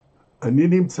אני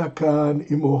נמצא כאן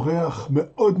עם אורח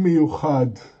מאוד מיוחד.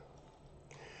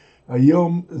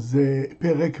 היום זה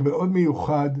פרק מאוד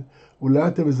מיוחד, אולי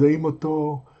אתם מזהים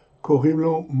אותו, קוראים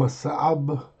לו מסעב,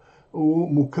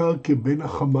 הוא מוכר כבן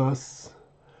החמאס.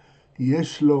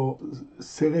 יש לו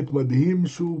סרט מדהים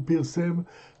שהוא פרסם,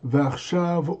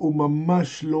 ועכשיו הוא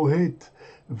ממש לוהט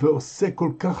ועושה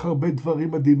כל כך הרבה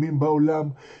דברים מדהימים בעולם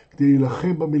כדי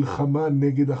להילחם במלחמה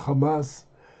נגד החמאס.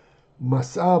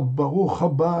 מסעב, ברוך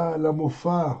הבא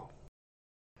למופע.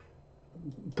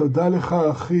 תודה לך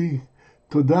אחי,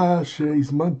 תודה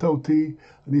שהזמנת אותי,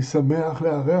 אני שמח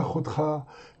לארח אותך,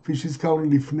 כפי שהזכרנו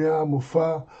לפני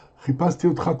המופע, חיפשתי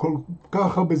אותך כל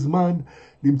כך הרבה זמן,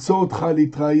 למצוא אותך,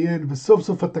 להתראיין, וסוף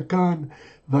סוף אתה כאן,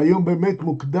 והיום באמת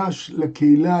מוקדש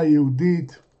לקהילה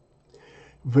היהודית,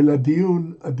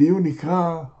 ולדיון, הדיון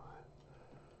נקרא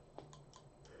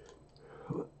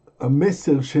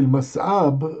המסר של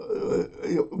מסעב,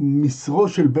 מסרו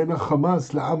של בן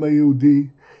החמאס לעם היהודי,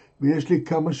 ויש לי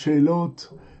כמה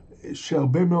שאלות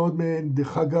שהרבה מאוד מהן,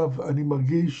 דרך אגב, אני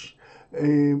מרגיש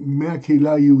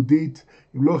מהקהילה היהודית.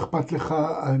 אם לא אכפת לך,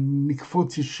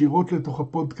 נקפוץ ישירות לתוך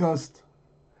הפודקאסט.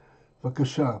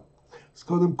 בבקשה. אז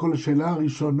קודם כל, השאלה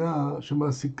הראשונה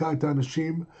שמעסיקה את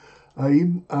האנשים,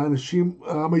 האם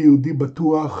העם היהודי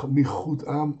בטוח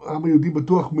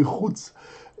מחוץ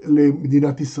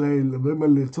למדינת ישראל, מדברים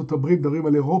על ארצות הברית, מדברים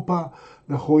על אירופה,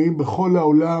 אנחנו רואים בכל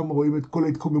העולם, רואים את כל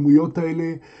ההתקוממויות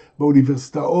האלה,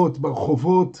 באוניברסיטאות,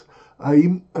 ברחובות,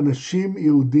 האם אנשים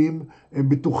יהודים הם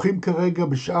בטוחים כרגע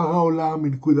בשאר העולם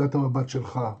מנקודת המבט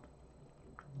שלך?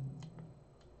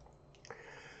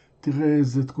 תראה,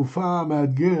 זו תקופה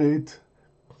מאתגרת.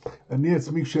 אני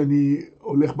עצמי כשאני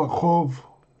הולך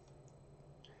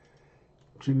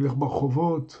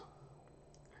ברחובות,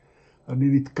 אני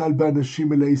נתקל באנשים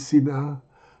מלאי שנאה,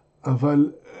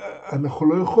 אבל אנחנו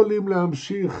לא יכולים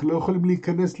להמשיך, לא יכולים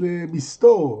להיכנס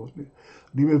למסתור.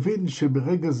 אני מבין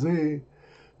שברגע זה,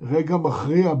 רגע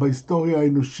מכריע בהיסטוריה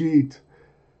האנושית,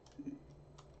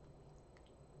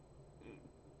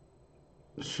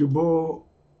 שבו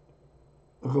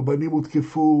רבנים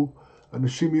הותקפו,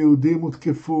 אנשים יהודים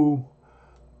הותקפו,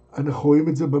 אנחנו רואים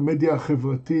את זה במדיה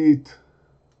החברתית,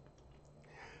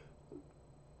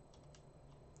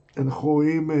 אנחנו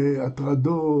רואים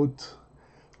הטרדות,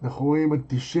 אנחנו רואים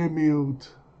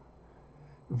אנטישמיות,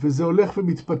 וזה הולך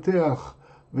ומתפתח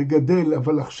וגדל,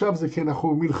 אבל עכשיו זה כי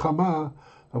אנחנו במלחמה,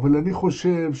 אבל אני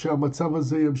חושב שהמצב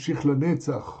הזה ימשיך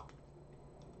לנצח.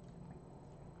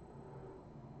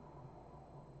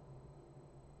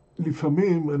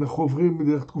 לפעמים אנחנו עוברים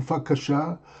בדרך תקופה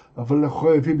קשה, אבל אנחנו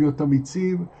חייבים להיות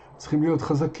אמיצים, צריכים להיות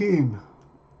חזקים.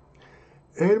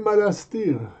 אין מה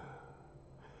להסתיר.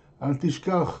 אל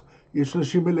תשכח, יש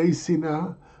אנשים מלאי שנאה,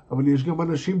 אבל יש גם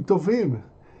אנשים טובים,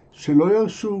 שלא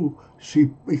ירשו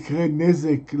שיקרה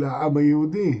נזק לעם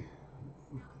היהודי.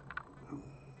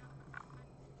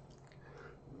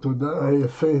 תודה,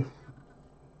 יפה.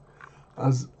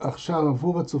 אז עכשיו,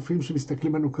 עבור הצופים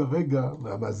שמסתכלים לנו כרגע,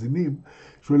 והמאזינים,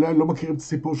 שאולי לא מכירים את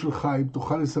הסיפור שלך, אם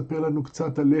תוכל לספר לנו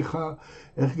קצת עליך,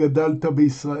 איך גדלת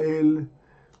בישראל,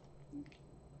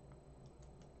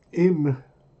 עם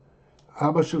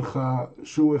אבא שלך,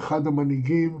 שהוא אחד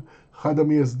המנהיגים, אחד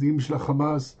המייסדים של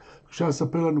החמאס. בבקשה,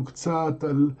 לספר לנו קצת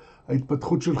על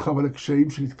ההתפתחות שלך ועל הקשיים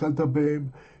שנתקלת בהם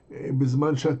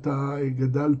בזמן שאתה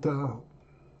גדלת.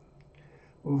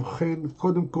 ובכן,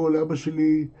 קודם כל, אבא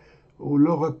שלי הוא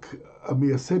לא רק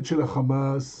המייסד של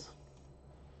החמאס,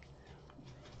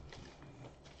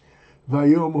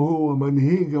 והיום הוא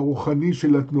המנהיג הרוחני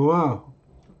של התנועה.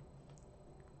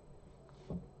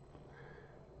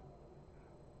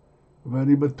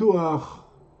 ואני בטוח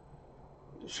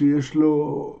שיש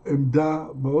לו עמדה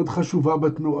מאוד חשובה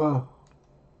בתנועה.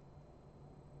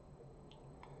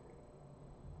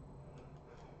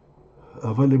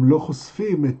 אבל הם לא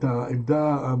חושפים את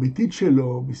העמדה האמיתית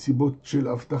שלו מסיבות של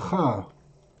הבטחה.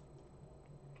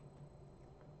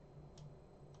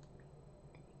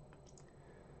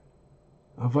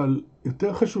 אבל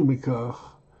יותר חשוב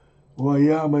מכך, הוא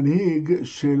היה המנהיג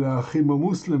של האחים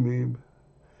המוסלמים,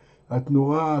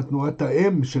 תנועת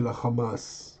האם של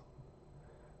החמאס.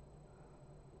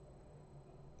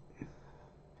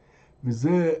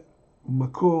 וזה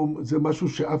זה משהו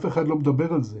שאף אחד לא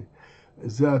מדבר על זה.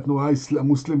 זה התנועה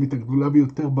המוסלמית הגדולה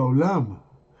ביותר בעולם.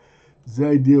 זה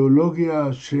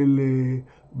האידיאולוגיה של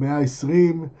מאה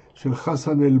ה-20, של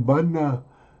חסן אל-בנה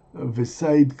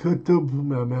וסייד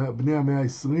קוטוב, בני המאה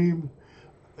ה-20.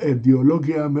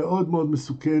 אידיאולוגיה מאוד מאוד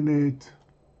מסוכנת.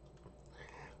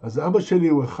 אז אבא שלי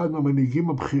הוא אחד מהמנהיגים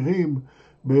הבכירים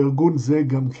בארגון זה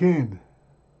גם כן.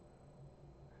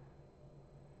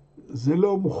 זה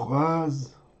לא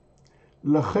מוכרז,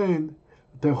 לכן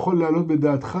אתה יכול להעלות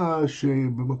בדעתך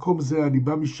שבמקום זה אני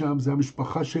בא משם, זה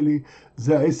המשפחה שלי,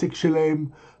 זה העסק שלהם.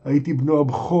 הייתי בנו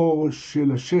הבכור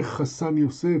של השייח חסן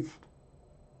יוסף.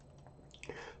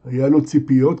 היה לו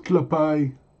ציפיות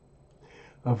כלפיי.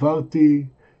 עברתי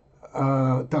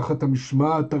תחת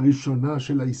המשמעת הראשונה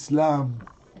של האסלאם.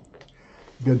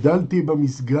 גדלתי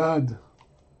במסגד.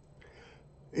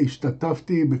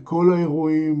 השתתפתי בכל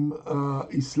האירועים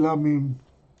האסלאמיים.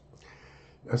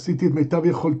 עשיתי את מיטב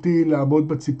יכולתי לעמוד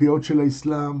בציפיות של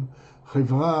האסלאם,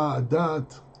 חברה,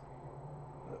 הדת,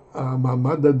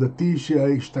 המעמד הדתי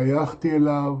שהשתייכתי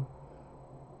אליו.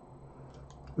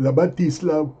 למדתי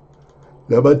אסלאם,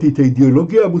 למדתי את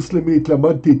האידיאולוגיה המוסלמית,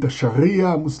 למדתי את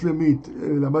השריעה המוסלמית,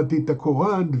 למדתי את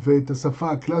הקוראן ואת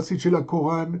השפה הקלאסית של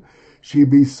הקוראן, שהיא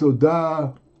ביסודה,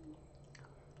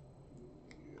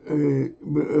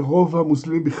 רוב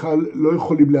המוסלמים בכלל לא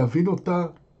יכולים להבין אותה.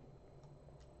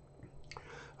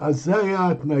 אז זה היה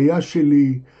ההתניה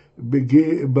שלי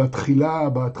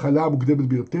בהתחלה המוקדמת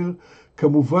ביותר,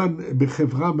 כמובן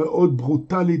בחברה מאוד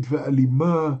ברוטלית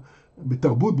ואלימה,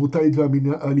 בתרבות ברוטלית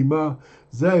ואלימה.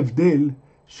 זה ההבדל,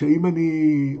 שאם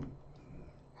אני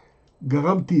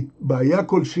גרמתי בעיה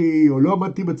כלשהי או לא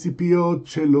עמדתי בציפיות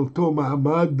של אותו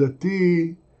מעמד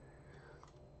דתי,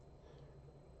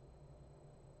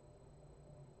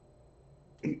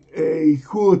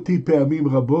 עיקו אותי פעמים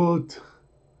רבות,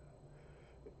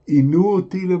 עינו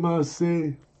אותי למעשה,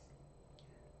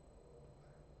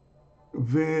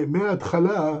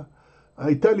 ומההתחלה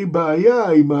הייתה לי בעיה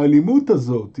עם האלימות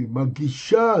הזאת, עם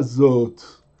הגישה הזאת,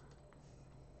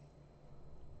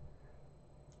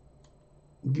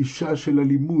 גישה של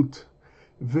אלימות,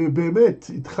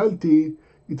 ובאמת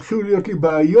התחילו להיות לי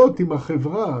בעיות עם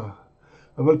החברה,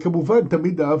 אבל כמובן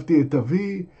תמיד אהבתי את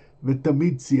אבי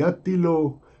ותמיד צייתתי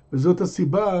לו, וזאת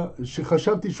הסיבה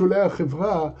שחשבתי שאולי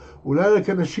החברה, אולי רק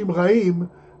אנשים רעים,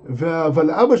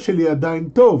 אבל אבא שלי עדיין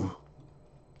טוב.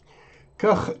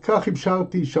 כך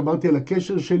שמרתי על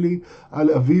הקשר שלי,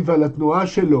 על אבי ועל התנועה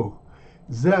שלו.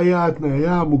 זה היה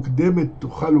התניה המוקדמת,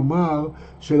 תוכל לומר,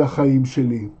 של החיים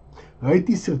שלי.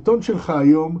 ראיתי סרטון שלך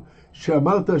היום,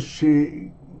 שאמרת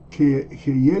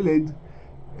שכילד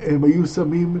הם היו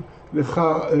שמים לך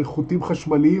חוטים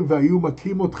חשמליים והיו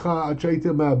מכים אותך עד שהיית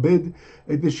מאבד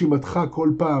את נשימתך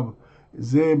כל פעם.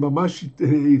 זה ממש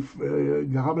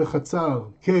גרם לך צער.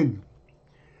 כן.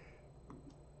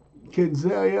 כן,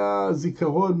 זה היה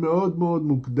זיכרון מאוד מאוד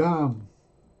מוקדם.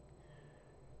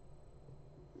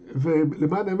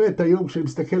 ולמען האמת, היום כשאני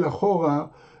מסתכל אחורה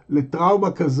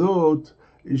לטראומה כזאת,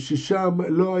 ששם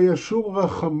לא היה שום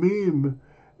רחמים,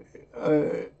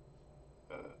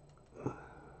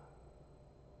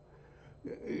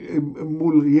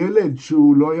 מול ילד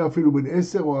שהוא לא היה אפילו בן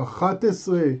 10 או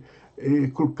 11,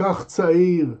 כל כך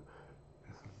צעיר.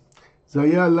 זה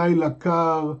היה לילה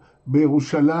קר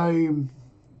בירושלים,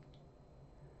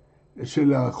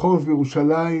 של החורף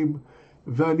בירושלים,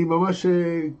 ואני ממש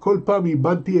כל פעם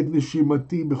איבדתי את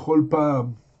נשימתי בכל פעם.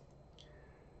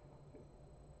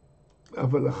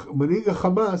 אבל מנהיג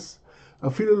החמאס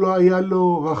אפילו לא היה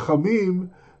לו רחמים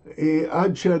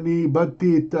עד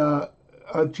שאיבדתי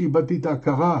את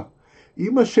ההכרה.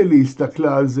 אמא שלי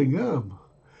הסתכלה על זה גם.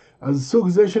 אז סוג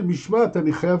זה של משמעת,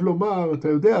 אני חייב לומר, אתה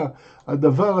יודע,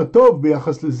 הדבר הטוב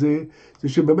ביחס לזה, זה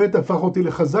שבאמת הפך אותי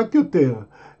לחזק יותר.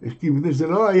 כי זה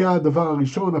לא היה הדבר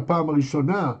הראשון, הפעם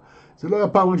הראשונה. זה לא היה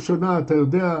פעם ראשונה, אתה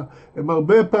יודע, הם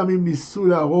הרבה פעמים ניסו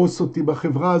להרוס אותי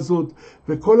בחברה הזאת,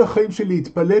 וכל החיים שלי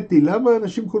התפלאתי, למה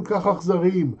אנשים כל כך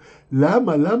אכזריים?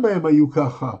 למה הם היו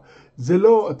ככה? זה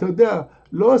לא, אתה יודע,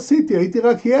 לא עשיתי, הייתי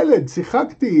רק ילד,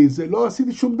 שיחקתי, זה לא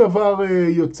עשיתי שום דבר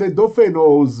יוצא דופן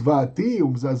או זוועתי או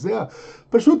מזעזע,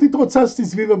 פשוט התרוצצתי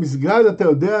סביב המסגד, אתה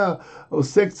יודע,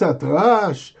 עושה קצת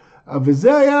רעש,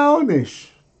 וזה היה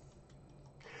העונש.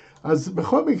 אז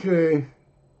בכל מקרה,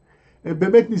 הם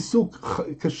באמת ניסו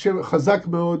חזק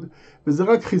מאוד, וזה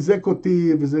רק חיזק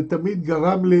אותי, וזה תמיד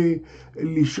גרם לי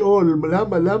לשאול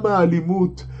למה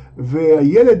האלימות,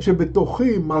 והילד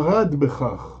שבתוכי מרד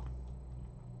בכך.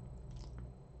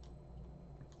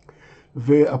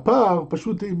 והפער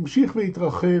פשוט המשיך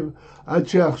והתרחב, עד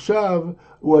שעכשיו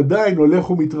הוא עדיין הולך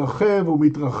ומתרחב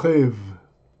ומתרחב.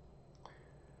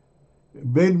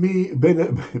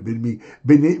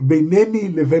 ביניני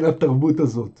לבין התרבות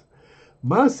הזאת.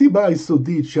 מה הסיבה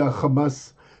היסודית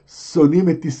שהחמאס שונאים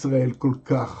את ישראל כל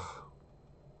כך?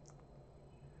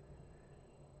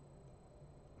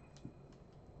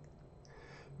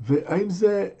 והאם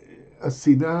זה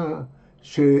השנאה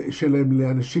שלהם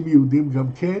לאנשים יהודים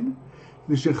גם כן?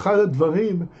 ושאחד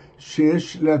הדברים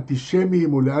שיש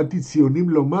לאנטישמים או לאנטי-ציונים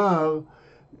לומר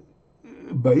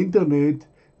באינטרנט,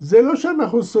 זה לא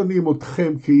שאנחנו שונאים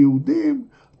אתכם כיהודים,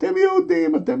 אתם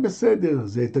יהודים, אתם בסדר.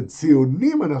 זה את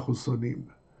הציונים אנחנו שונאים.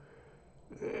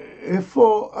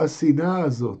 איפה השנאה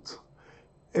הזאת?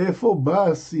 איפה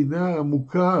באה השנאה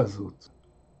העמוקה הזאת?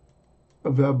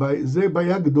 וזה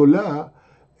בעיה גדולה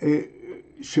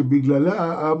שבגללה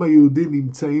העם היהודי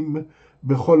נמצאים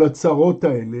בכל הצרות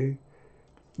האלה.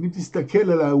 אם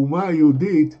תסתכל על האומה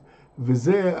היהודית,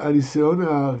 וזה הניסיון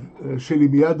שלי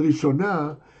מיד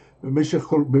ראשונה,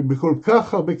 בכל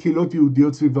כך הרבה קהילות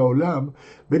יהודיות סביב העולם,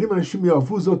 בין אם אנשים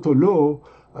יאהבו זאת או לא,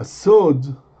 הסוד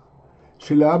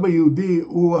של העם היהודי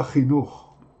הוא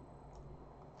החינוך.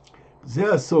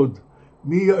 זה הסוד.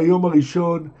 מהיום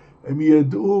הראשון הם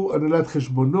ידעו הנהלת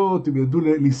חשבונות, הם ידעו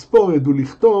לספור, ידעו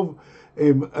לכתוב,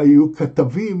 הם היו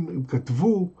כתבים, הם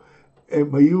כתבו,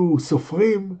 הם היו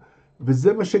סופרים,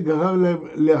 וזה מה שגרם להם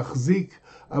להחזיק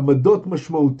עמדות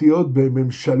משמעותיות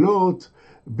בממשלות,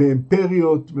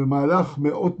 באימפריות, במהלך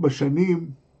מאות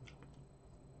בשנים.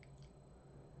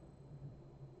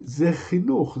 זה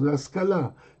חינוך, זה השכלה.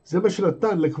 זה מה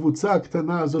שנתן לקבוצה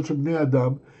הקטנה הזאת של בני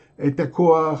אדם את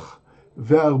הכוח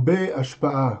והרבה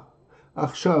השפעה.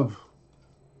 עכשיו,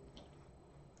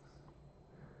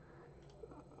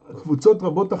 קבוצות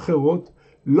רבות אחרות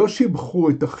לא שיבחו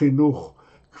את החינוך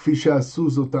כפי שעשו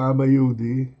זאת העם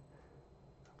היהודי.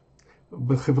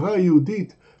 בחברה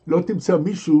היהודית לא תמצא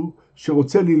מישהו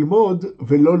שרוצה ללמוד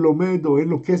ולא לומד או אין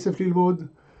לו כסף ללמוד.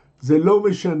 זה לא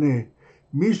משנה.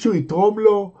 מישהו יתרום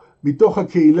לו מתוך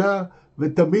הקהילה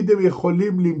ותמיד הם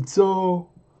יכולים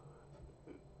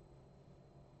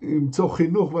למצוא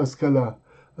חינוך והשכלה.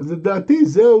 אז לדעתי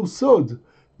זהו סוד.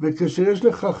 וכאשר יש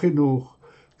לך חינוך,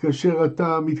 כאשר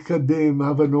אתה מתקדם,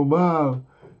 הבה נאמר,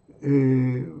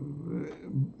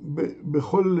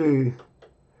 בכל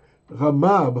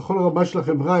רמה של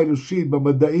החברה האנושית,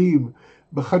 במדעים,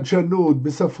 בחדשנות,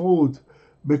 בספרות,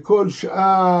 בכל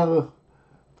שאר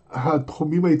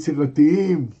התחומים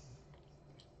היצירתיים,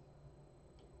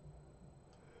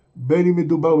 בין אם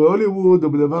מדובר בהוליווד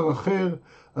או בדבר אחר,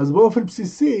 אז באופן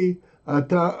בסיסי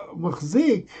אתה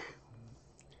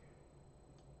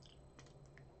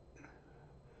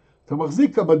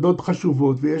מחזיק עמדות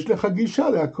חשובות ויש לך גישה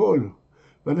להכל.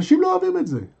 ואנשים לא אוהבים את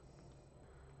זה.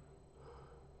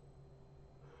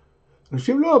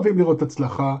 אנשים לא אוהבים לראות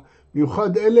הצלחה,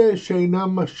 מיוחד אלה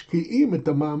שאינם משקיעים את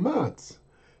המאמץ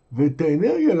ואת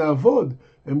האנרגיה לעבוד.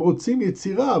 הם רוצים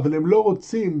יצירה, אבל הם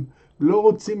לא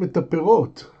רוצים את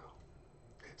הפירות.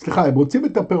 סליחה, הם רוצים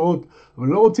את הפירות, אבל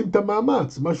לא רוצים את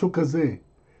המאמץ, משהו כזה.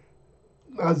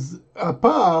 אז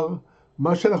הפער,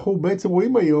 מה שאנחנו בעצם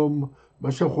רואים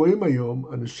היום,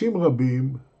 אנשים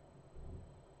רבים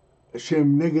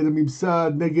שהם נגד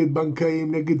הממסד, נגד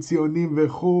בנקאים, נגד ציונים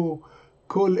וכו',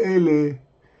 כל אלה,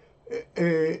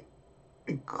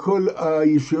 כל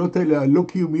הישויות האלה הלא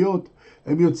קיומיות,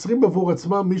 הם יוצרים עבור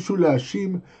עצמם מישהו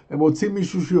להאשים, הם רוצים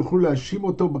מישהו שיוכלו להאשים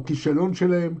אותו בכישלון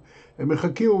שלהם, הם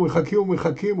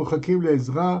מחכים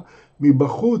לעזרה,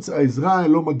 מבחוץ העזרה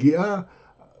לא מגיעה,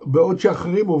 בעוד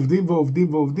שאחרים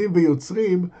עובדים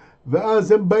ויוצרים,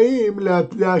 ואז הם באים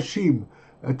להאשים.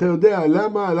 אתה יודע,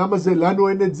 למה זה לנו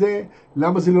אין את זה?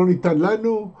 למה זה לא ניתן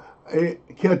לנו?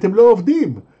 כי אתם לא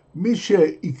עובדים. מי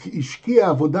שהשקיע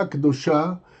עבודה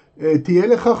קדושה, תהיה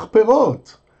לכך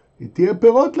פירות. תהיה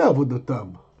פירות לעבודתם.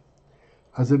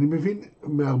 אז אני מבין,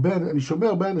 אני שומע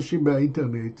הרבה אנשים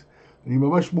באינטרנט, אני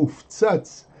ממש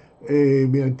מופצץ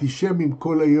מאנטישמים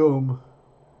כל היום.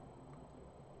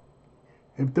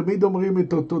 הם תמיד אומרים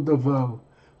את אותו דבר.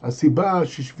 הסיבה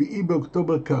ש7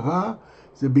 באוקטובר קרה,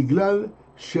 זה בגלל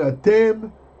שאתם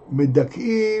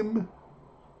מדכאים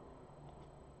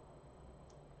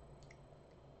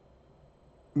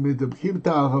את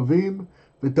הערבים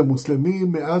ואת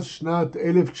המוסלמים מאז שנת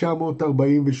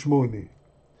 1948.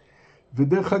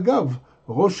 ודרך אגב,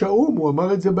 ראש האום, הוא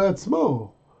אמר את זה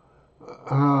בעצמו.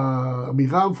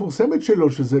 האמירה המפורסמת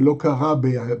שלו שזה לא קרה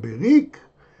בריק.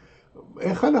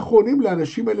 איך אנחנו עונים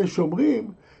לאנשים האלה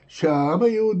שאומרים שהעם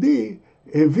היהודי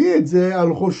הביא את זה על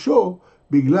ראשו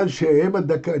בגלל שהם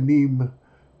הדכאנים,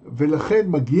 ולכן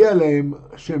מגיע להם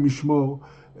שהם ישמור,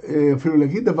 אפילו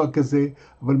להגיד דבר כזה,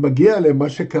 אבל מגיע להם מה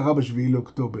שקרה ב7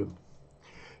 לאוקטובר.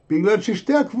 בגלל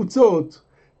ששתי הקבוצות,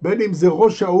 בין אם זה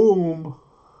ראש האום,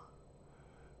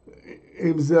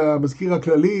 אם זה המזכיר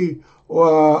הכללי,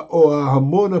 או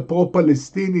ההמון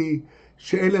הפרו-פלסטיני,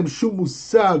 שאין להם שום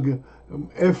מושג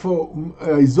איפה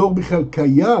האזור בכלל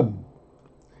קיים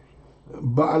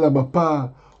על המפה,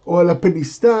 או על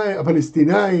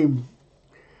הפלסטינאים,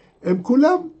 הם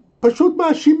כולם פשוט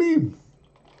מאשימים.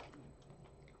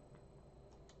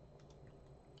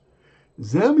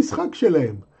 זה המשחק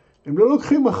שלהם. הם לא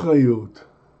לוקחים אחריות.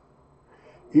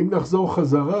 אם נחזור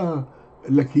חזרה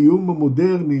לקיום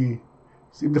המודרני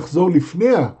אם נחזור לפני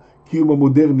הקיום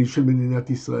המודרני של מדינת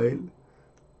ישראל,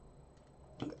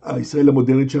 הישראל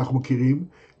המודרנית שאנחנו מכירים,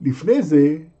 לפני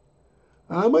זה,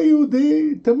 העם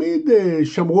היהודי תמיד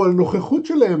שמרו על הנוכחות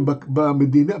שלהם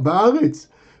במדינה, בארץ,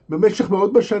 במשך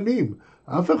מאות בשנים.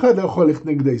 אף אחד לא יכול ללכת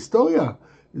נגד ההיסטוריה.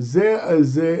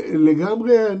 זה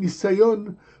לגמרי הניסיון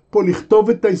פה לכתוב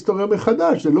את ההיסטוריה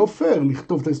מחדש. זה לא פייר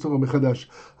לכתוב את ההיסטוריה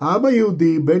מחדש. העם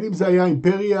היהודי, בין אם זה היה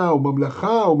אימפריה או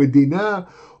ממלכה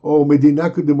או מדינה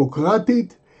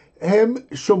דמוקרטית, הם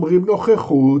שומרים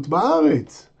נוכחות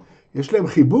בארץ. יש להם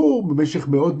חיבור במשך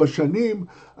מאות בשנים,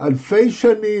 אלפי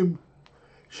שנים,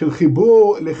 של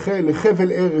חיבור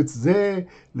לחבל ארץ זה,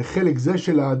 לחלק זה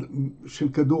של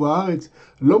כדור הארץ.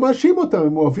 לא מאשים אותם,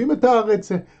 הם אוהבים את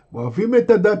הארץ, הם אוהבים את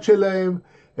הדת שלהם,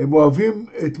 הם אוהבים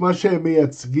את מה שהם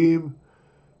מייצגים,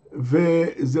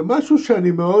 וזה משהו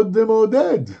שאני מאוד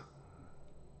מעודד.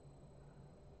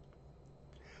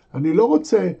 אני לא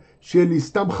רוצה שיהיה לי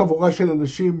סתם חבורה של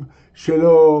אנשים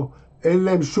אין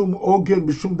להם שום עוגן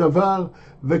בשום דבר,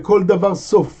 וכל דבר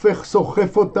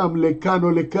סוחף אותם לכאן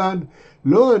או לכאן.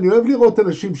 לא, אני אוהב לראות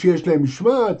אנשים שיש להם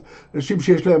משמעת, אנשים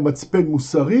שיש להם מצפן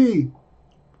מוסרי.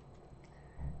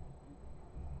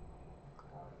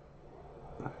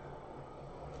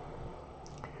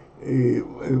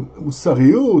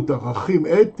 מוסריות, ערכים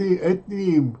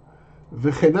אתניים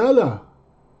וכן הלאה.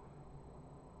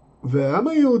 והעם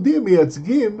היהודי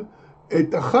מייצגים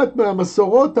את אחת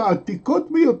מהמסורות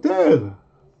העתיקות ביותר,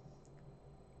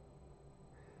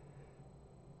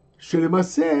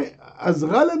 שלמעשה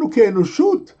עזרה לנו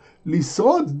כאנושות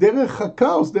לשרוד דרך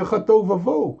הכאוס, דרך התוהו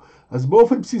ובוהו. אז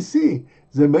באופן בסיסי,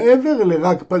 זה מעבר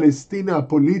לרק פלסטינה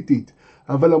הפוליטית,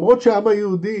 אבל למרות שהעם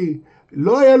היהודי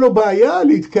לא היה לו בעיה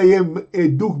להתקיים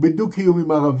בדו-קיום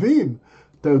עם ערבים,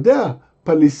 אתה יודע,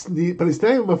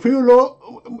 פלסטינים הם אפילו לא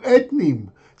אתניים,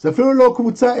 זה אפילו לא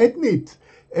קבוצה אתנית,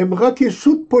 הם רק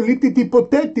ישות פוליטית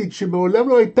היפותטית שמעולם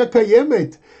לא הייתה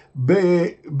קיימת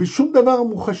בשום דבר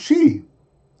מוחשי.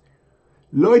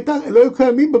 לא היו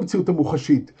קיימים במציאות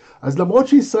המוחשית. אז למרות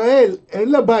שישראל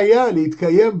אין לה בעיה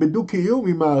להתקיים בדו-קיום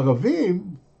עם הערבים,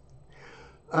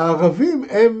 הערבים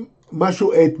הם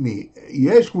משהו אתני.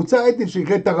 יש קבוצה אתנית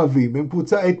שנקראת ערבים, הם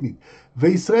קבוצה אתנית.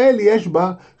 וישראל יש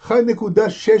בה 1.6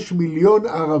 מיליון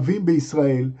ערבים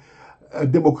בישראל,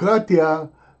 הדמוקרטיה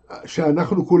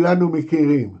שאנחנו כולנו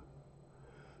מכירים.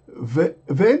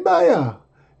 ואין בעיה.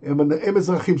 הם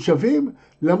אזרחים שווים,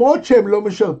 למרות שהם לא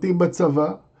משרתים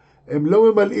בצבא, הם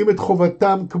לא ממלאים את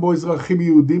חובתם כמו אזרחים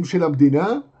יהודים של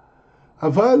המדינה,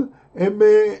 אבל הם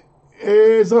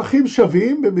אזרחים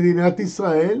שווים במדינת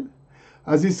ישראל.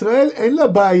 אז ישראל אין לה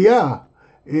בעיה,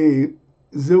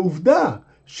 זה עובדה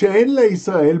שאין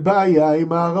לישראל בעיה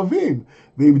עם הערבים,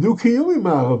 ועם דו-קיום עם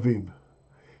הערבים.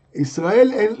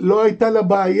 ישראל לא הייתה לה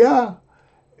בעיה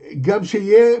גם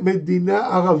שיהיה מדינה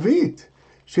ערבית,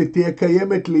 שתהיה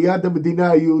קיימת ליד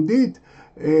המדינה היהודית,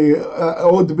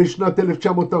 עוד בשנת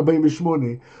 1948.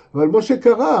 אבל מה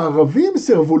שקרה, הערבים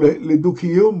סירבו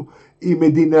לדו-קיום עם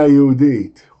מדינה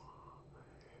יהודית.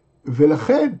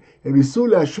 ולכן הם ניסו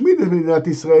להשמיד את מדינת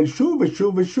ישראל שוב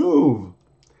ושוב ושוב.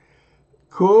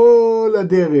 כל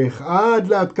הדרך, עד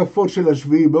להתקפות של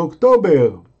 7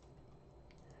 באוקטובר.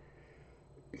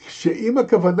 שאם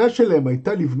הכוונה שלהם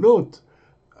הייתה לבנות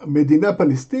מדינה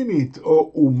פלסטינית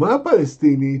או אומה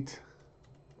פלסטינית,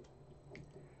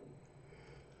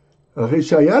 הרי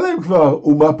שהיה להם כבר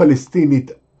אומה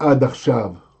פלסטינית עד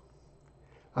עכשיו.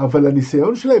 אבל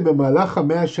הניסיון שלהם במהלך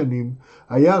 100 שנים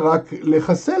היה רק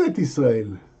לחסל את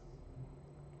ישראל.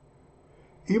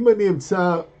 אם אני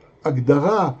אמצא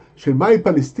הגדרה של מהי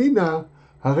פלסטינה,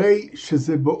 הרי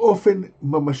שזה באופן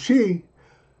ממשי,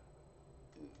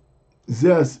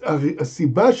 זה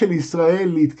הסיבה של ישראל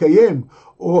להתקיים,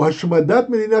 או השמדת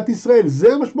מדינת ישראל.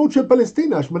 זה המשמעות של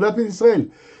פלסטינה, השמדת מדינת ישראל.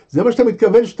 זה מה שאתה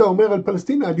מתכוון שאתה אומר על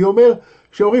פלסטינה. אני אומר,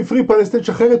 כשאומרים פרי פלסטין,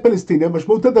 שחרר את פלסטינה,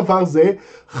 משמעות הדבר זה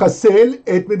חסל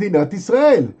את מדינת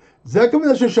ישראל. זה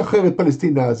הכוונה של שחרר את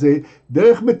פלסטינה, זה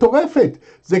דרך מטורפת.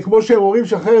 זה כמו שהם אומרים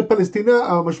שחרר את פלסטינה,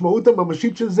 המשמעות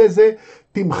הממשית של זה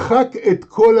תמחק את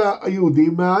כל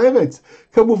היהודים מהארץ.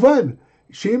 כמובן,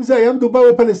 שאם זה היה מדובר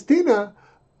בפלסטינה,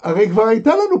 הרי כבר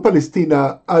הייתה לנו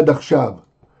פלסטינה עד עכשיו.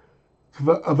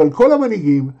 אבל כל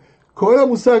המנהיגים, כל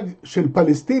המושג של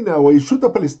פלסטינה או הישות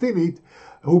הפלסטינית,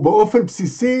 הוא באופן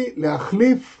בסיסי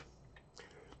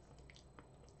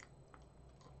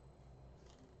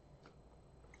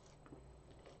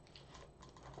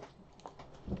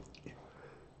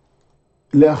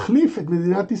להחליף את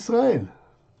מדינת ישראל.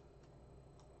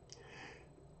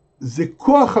 זה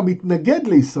כוח המתנגד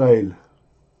לישראל.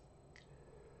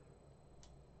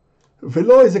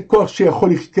 ולא איזה כוח שיכול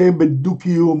להתקיים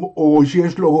בדו-קיום, או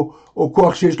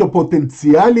כוח שיש לו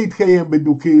פוטנציאל להתקיים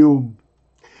בדו-קיום.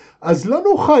 אז לא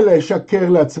נוכל לשקר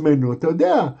לעצמנו, אתה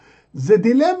יודע, זה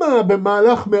דילמה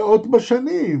במהלך מאות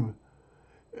בשנים.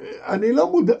 אני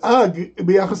לא מודאג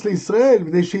ביחס לישראל,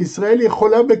 מפני שישראל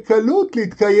יכולה בקלות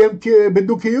להתקיים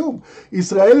בדו-קיום.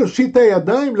 ישראל הושיטה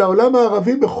ידיים לעולם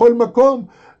הערבי בכל מקום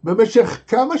במשך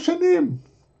כמה שנים.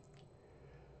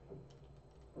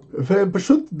 והם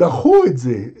פשוט דחו את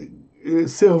זה,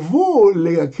 סירבו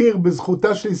להכיר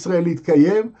בזכותה של ישראל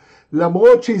להתקיים,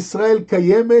 למרות שישראל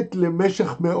קיימת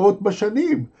למשך מאות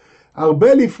בשנים.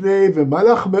 הרבה לפני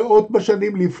ומהלך מאות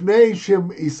בשנים לפני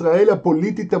שישראל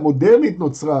הפוליטית המודרנית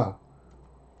נוצרה.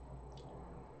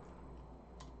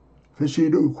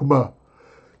 ושהיא הוקמה.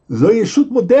 זו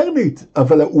ישות מודרנית,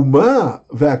 אבל האומה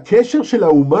והקשר של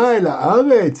האומה אל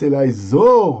הארץ, אל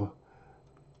האזור,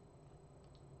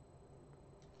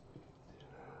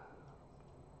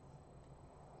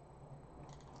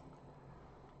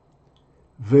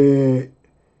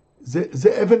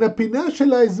 וזה אבן הפינה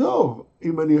של האזור,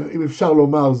 אם אפשר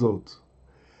לומר זאת.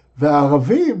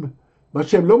 והערבים, מה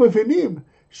שהם לא מבינים,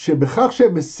 שבכך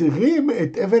שהם מסירים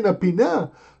את אבן הפינה,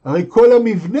 הרי כל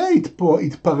המבנה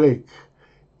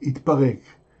יתפרק.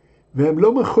 והם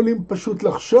לא יכולים פשוט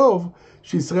לחשוב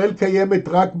שישראל קיימת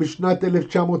רק בשנת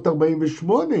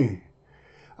 1948.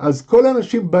 אז כל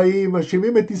האנשים באים,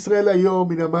 מאשימים את ישראל היום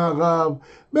מן המערב,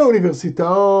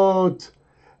 באוניברסיטאות,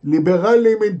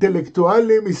 ליברלים,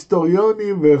 אינטלקטואלים,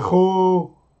 היסטוריונים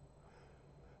וכו'.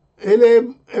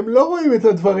 הם לא רואים את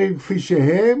הדברים כפי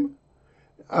שהם.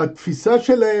 התפיסה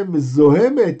שלהם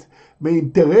מזוהמת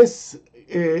מאינטרס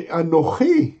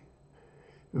אנוכי,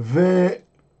 וזה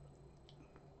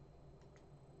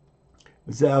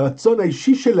הרצון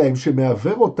האישי שלהם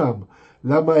שמעבר אותם,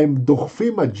 למה הם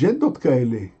דוחפים אג'נדות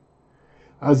כאלה.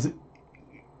 אז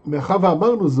מאחר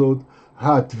ואמרנו זאת,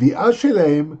 התביעה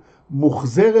שלהם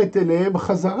מוחזרת אליהם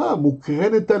חזרה,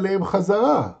 מוקרנת עליהם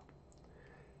חזרה.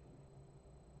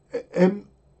 הם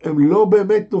לא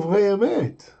באמת דוברי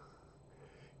אמת.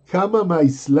 כמה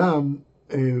מהאסלאם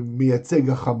מייצג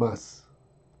החמאס?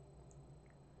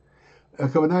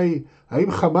 הכוונה היא,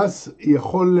 האם חמאס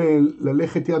יכול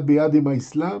ללכת יד ביד עם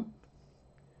האסלאם?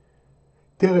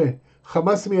 תראה,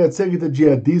 חמאס מייצג את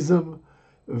הג'יהאדיזם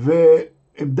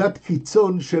ועמדת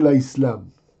קיצון של האסלאם.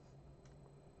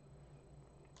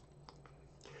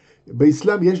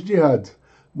 באסלאם יש ג'יהאד.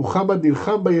 מוחמד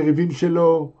נלחם ביריבים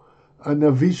שלו,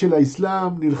 הנביא של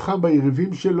האסלאם נלחם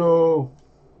ביריבים שלו.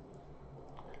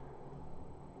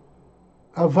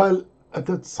 אבל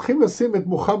אתה צריכים לשים את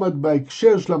מוחמד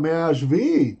בהקשר של המאה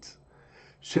השביעית,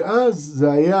 שאז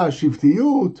זה היה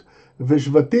שבטיות,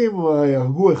 ושבטים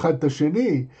הרגו אחד את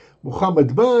השני.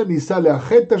 מוחמד בא, ניסה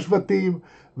לאחד את השבטים,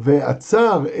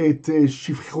 ועצר את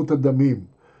שפיכות הדמים.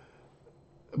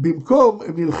 במקום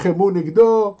הם נלחמו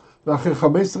נגדו, ואחרי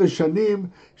 15 שנים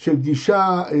של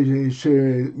גישה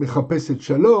שמחפשת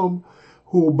שלום,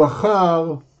 הוא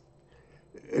בחר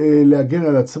להגן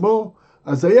על עצמו.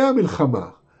 אז היה מלחמה,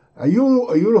 היו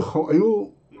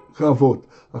קרבות.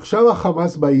 עכשיו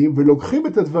החמאס באים ולוקחים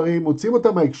את הדברים, מוצאים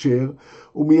אותם מההקשר,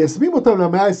 ומיישמים אותם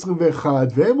למאה ה-21,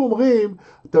 והם אומרים,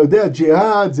 אתה יודע,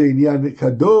 ג'יהאד זה עניין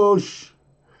קדוש,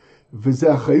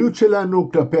 וזה האחריות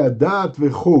שלנו כלפי הדת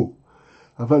וכו'.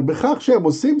 אבל בכך שהם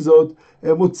עושים זאת,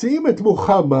 הם מוציאים את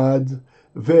מוחמד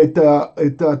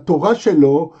ואת התורה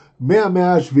שלו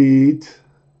מהמאה השביעית,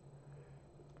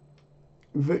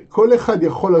 וכל אחד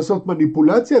יכול לעשות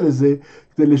מניפולציה לזה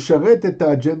כדי לשרת את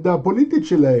האג'נדה הפוליטית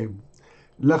שלהם.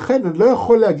 לכן אני לא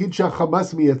יכול להגיד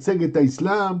שהחמאס מייצג את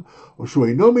האסלאם, או שהוא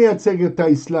אינו מייצג את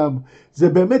האסלאם. זה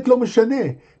באמת לא משנה,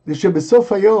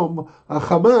 שבסוף היום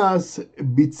החמאס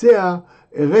ביצע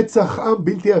רצח עם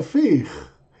בלתי הפיך.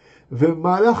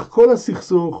 ובמהלך כל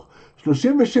הסכסוך,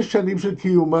 36 שנים של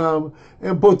קיומם,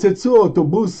 הם פוצצו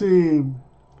אוטובוסים,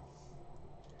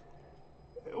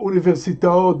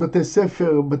 אוניברסיטאות, בתי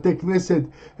ספר, בתי כנסת.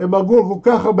 הם הרגו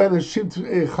כל כך הרבה אנשים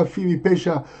חפים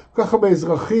מפשע, כל כך הרבה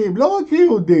אזרחים, לא רק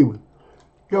יהודים,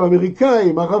 גם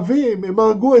אמריקאים, ערבים. הם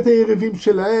הרגו את היריבים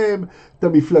שלהם, את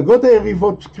המפלגות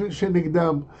היריבות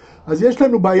שנגדם. אז יש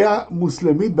לנו בעיה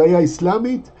מוסלמית, בעיה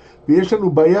אסלאמית, ויש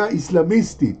לנו בעיה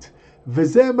אסלאמיסטית.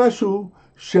 וזה משהו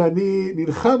שאני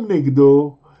נלחם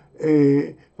נגדו,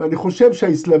 ואני חושב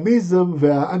שהאסלאמיזם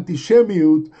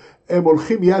והאנטישמיות הם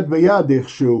הולכים יד ביד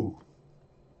איכשהו.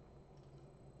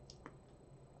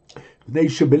 בגלל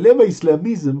שבלב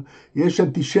האסלאמיזם יש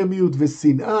אנטישמיות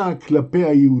ושנאה כלפי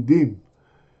היהודים.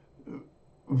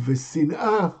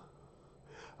 ושנאה,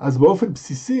 אז באופן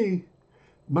בסיסי,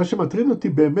 מה שמטריד אותי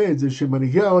באמת זה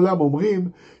שמנהיגי העולם אומרים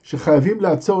שחייבים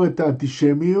לעצור את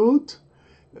האנטישמיות,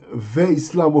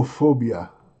 ואיסלאמופוביה.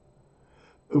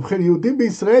 ובכן, יהודים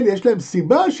בישראל יש להם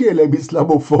סיבה שיהיה להם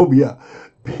איסלאמופוביה,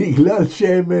 בגלל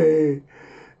שהם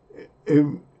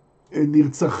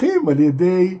נרצחים על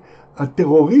ידי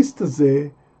הטרוריסט הזה,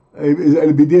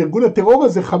 בידי ארגון הטרור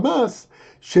הזה, חמאס,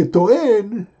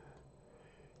 שטוען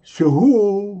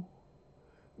שהוא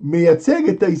מייצג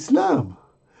את האסלאם.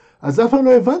 אז אף פעם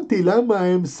לא הבנתי למה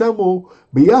הם שמו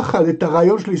ביחד את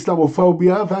הרעיון של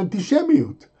איסלאמופוביה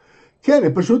ואנטישמיות. כן,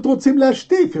 הם פשוט רוצים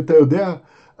להשתיק, אתה יודע,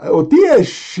 אותי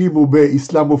האשימו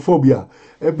באסלאמופוביה,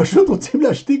 הם פשוט רוצים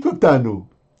להשתיק אותנו.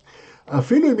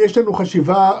 אפילו אם יש לנו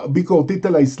חשיבה ביקורתית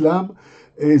על האסלאם,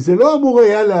 זה לא אמור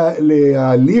היה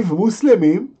להעליב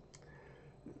מוסלמים,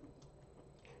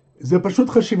 זה פשוט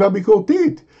חשיבה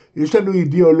ביקורתית. יש לנו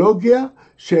אידיאולוגיה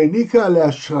שהעניקה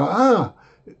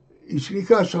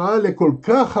השראה לכל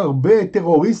כך הרבה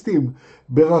טרוריסטים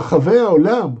ברחבי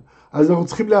העולם, אז אנחנו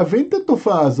צריכים להבין את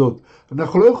התופעה הזאת.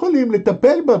 אנחנו לא יכולים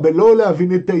לטפל בה בלא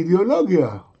להבין את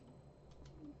האידיאולוגיה.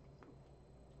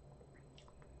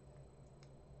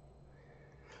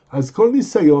 אז כל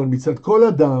ניסיון מצד כל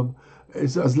אדם,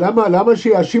 אז למה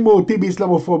שיאשימו אותי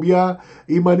באסלאמופוביה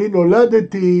אם אני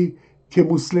נולדתי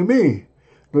כמוסלמי?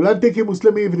 נולדתי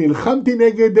כמוסלמי ונלחמתי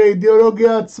נגד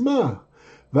האידיאולוגיה עצמה.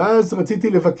 ואז רציתי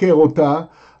לבקר אותה,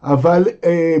 אבל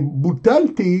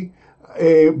בוטלתי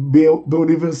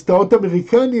באוניברסיטאות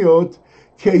אמריקניות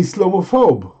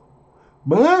כאיסלאמופוב.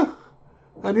 מה?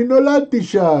 אני נולדתי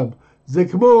שם. זה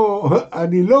כמו,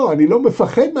 אני לא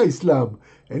מפחד מהאסלאם.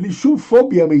 אין לי שום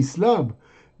פוביה מאסלאם.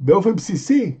 באופן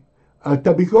בסיסי,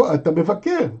 אתה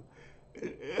מבקר.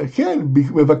 כן,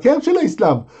 מבקר של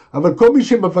האסלאם. אבל כל מי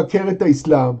שמבקר את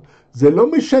האסלאם, זה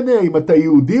לא משנה אם אתה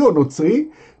יהודי או נוצרי,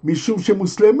 משום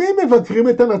שמוסלמים מבקרים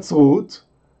את הנצרות,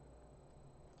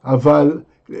 אבל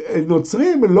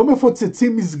נוצרים לא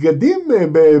מפוצצים מסגדים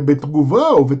בתגובה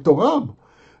או בתורם.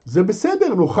 זה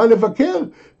בסדר, נוכל לבקר,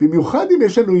 במיוחד אם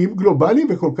יש לנו איים גלובליים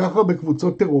וכל כך הרבה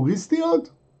קבוצות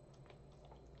טרוריסטיות.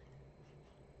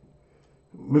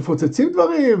 מפוצצים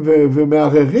דברים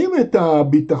ומערערים את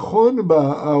הביטחון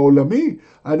העולמי.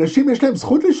 האנשים יש להם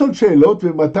זכות לשאול שאלות,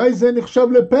 ומתי זה נחשב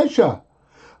לפשע.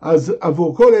 אז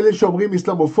עבור כל אלה שאומרים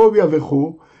איסלאמופוביה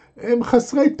וכו', הם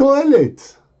חסרי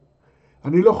תועלת.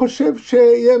 אני לא חושב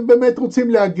שהם באמת רוצים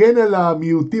להגן על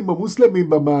המיעוטים המוסלמים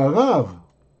במערב.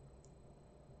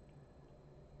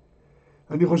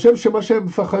 אני חושב שמה שהם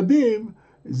מפחדים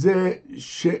זה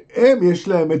שהם יש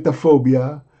להם את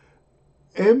הפוביה,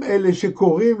 הם אלה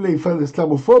שקוראים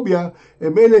לאסלאמופוביה,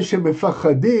 הם אלה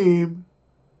שמפחדים,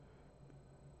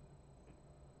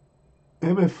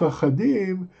 הם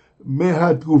מפחדים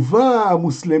מהתגובה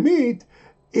המוסלמית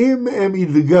אם הם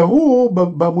יתגרו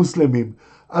במוסלמים.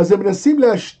 אז הם מנסים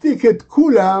להשתיק את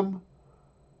כולם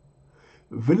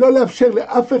ולא לאפשר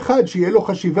לאף אחד שיהיה לו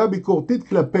חשיבה ביקורתית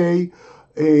כלפי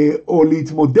או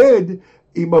להתמודד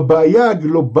עם הבעיה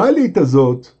הגלובלית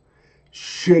הזאת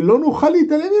שלא נוכל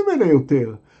להתעלם ממנה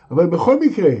יותר. אבל בכל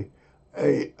מקרה,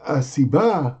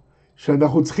 הסיבה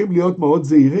שאנחנו צריכים להיות מאוד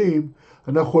זהירים,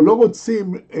 אנחנו לא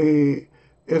רוצים,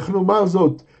 איך נאמר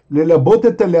זאת, ללבות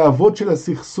את הלהבות של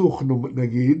הסכסוך,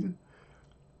 נגיד.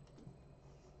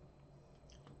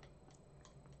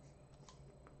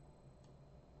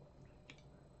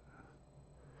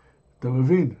 אתה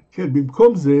מבין? כן,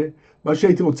 במקום זה, מה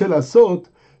שהייתי רוצה לעשות,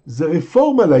 זה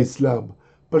רפורמה לאסלאם.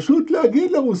 פשוט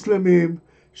להגיד למוסלמים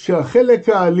שהחלק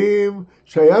האלים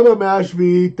שהיה במאה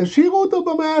השביעית, תשאירו אותו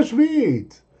במאה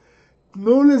השביעית.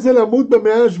 תנו לזה למות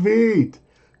במאה השביעית.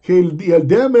 כי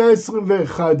ילדי המאה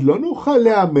ה-21 לא נוכל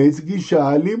לאמץ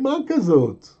גישה אלימה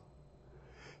כזאת.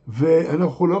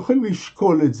 ואנחנו לא יכולים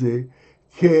לשקול את זה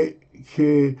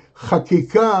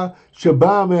כחקיקה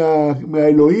שבאה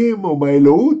מהאלוהים או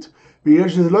מהאלוהות, בגלל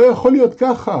שזה לא יכול להיות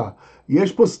ככה.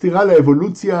 יש פה סתירה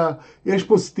לאבולוציה, יש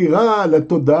פה סתירה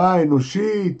לתודעה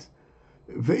האנושית,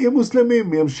 ואם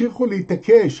מוסלמים ימשיכו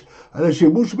להתעקש על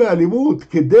השימוש באלימות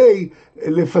כדי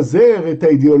לפזר את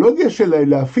האידיאולוגיה שלהם,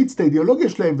 להפיץ את האידיאולוגיה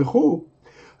שלהם וכו',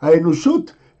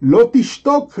 האנושות לא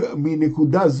תשתוק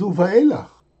מנקודה זו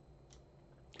ואילך.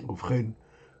 ובכן,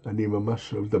 אני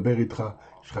ממש מדבר איתך,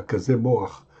 יש לך כזה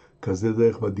מוח, כזה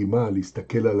דרך מדהימה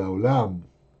להסתכל על העולם,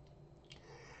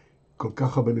 כל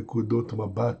כך הרבה נקודות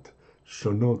מבט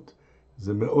שונות.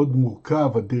 זה מאוד מורכב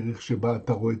הדרך שבה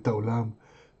אתה רואה את העולם,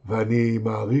 ואני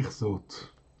מעריך זאת.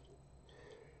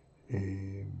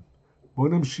 בוא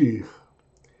נמשיך.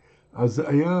 אז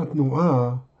היה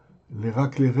תנועה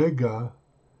רק לרגע,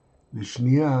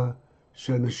 לשנייה,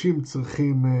 שאנשים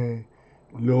צריכים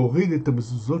להוריד את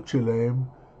המזוזות שלהם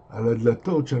על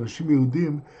הדלתות, שאנשים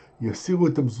יהודים יסירו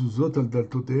את המזוזות על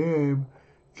דלתותיהם,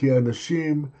 כי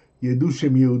אנשים ידעו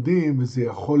שהם יהודים, וזה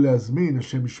יכול להזמין,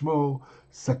 השם ישמור,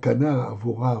 סכנה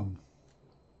עבורם.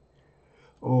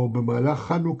 או במהלך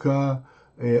חנוכה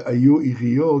היו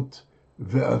עיריות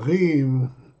וערים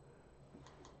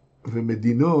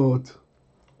ומדינות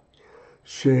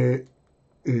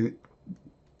שהרפו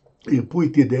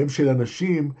את ידיהם של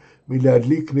אנשים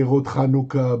מלהדליק נרות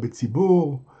חנוכה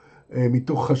בציבור,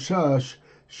 מתוך חשש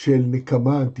של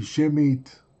נקמה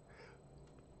אנטישמית.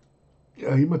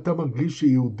 האם אתה מרגיש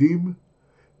שיהודים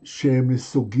שהם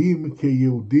נסוגים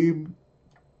כיהודים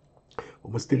או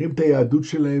מסתירים את היהדות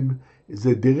שלהם,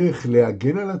 זה דרך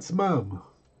להגן על עצמם?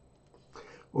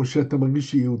 או שאתה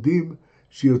מרגיש שיהודים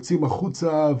שיוצאים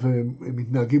החוצה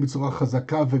ומתנהגים בצורה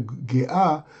חזקה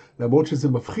וגאה, למרות שזה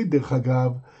מפחיד דרך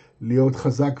אגב, להיות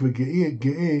חזק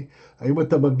וגאה, האם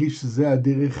אתה מרגיש שזה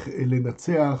הדרך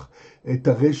לנצח את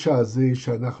הרשע הזה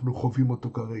שאנחנו חווים אותו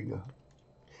כרגע?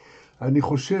 אני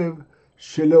חושב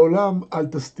שלעולם אל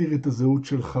תסתיר את הזהות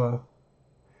שלך.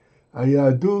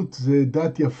 היהדות זה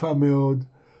דת יפה מאוד,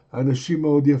 אנשים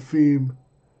מאוד יפים,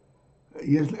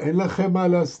 אין לכם מה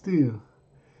להסתיר.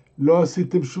 לא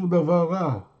עשיתם שום דבר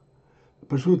רע.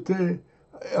 פשוט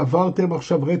עברתם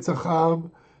עכשיו רצח עם,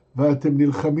 ואתם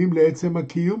נלחמים לעצם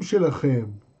הקיום שלכם.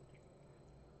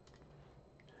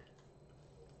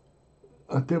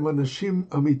 אתם אנשים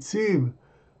אמיצים,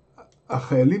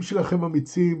 החיילים שלכם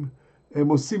אמיצים, הם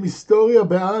עושים היסטוריה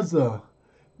בעזה,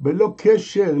 בלא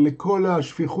קשר לכל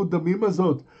השפיכות דמים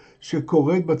הזאת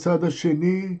שקורית בצד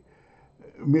השני,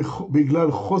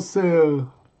 בגלל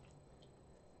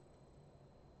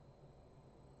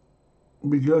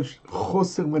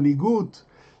חוסר מנהיגות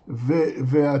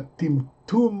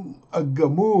והטמטום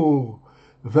הגמור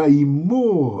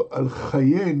והאימור על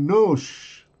חיי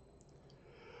אנוש,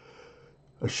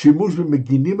 השימוש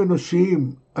במגינים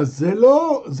אנושיים. אז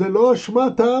זה לא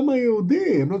אשמת העם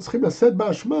היהודי, הם לא צריכים לשאת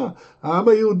באשמה. העם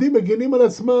היהודי מגינים על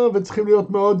עצמם וצריכים להיות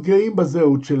מאוד גאים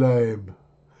בזהות שלהם.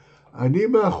 אני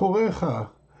מאחוריך.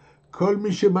 כל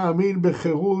מי שמאמין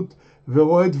בחירות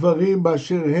ורואה דברים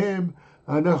באשר הם,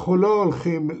 אנחנו לא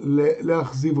הולכים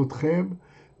להחזיב אתכם.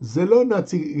 זה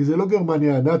לא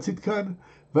גרמניה הנאצית כאן.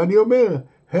 ואני אומר,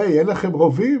 היי, אין לכם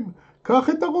רובים? קח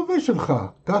את הרובה שלך,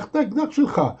 קח את האקדח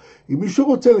שלך. אם מישהו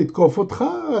רוצה לתקוף אותך,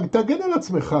 תגן על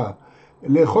עצמך.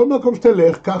 לכל מקום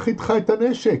שתלך, קח איתך את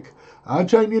הנשק. עד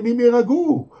שהעניינים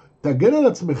יירגעו, תגן על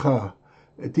עצמך.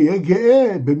 תהיה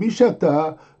גאה במי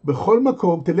שאתה, בכל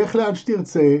מקום, תלך לאן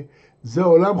שתרצה, זה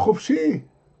עולם חופשי.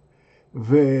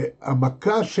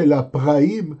 והמכה של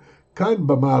הפראים כאן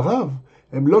במערב,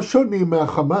 הם לא שונים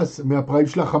מהפראים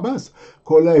של החמאס.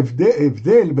 כל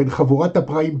ההבדל בין חבורת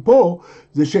הפראים פה,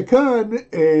 זה שכאן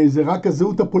זה רק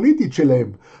הזהות הפוליטית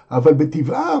שלהם. אבל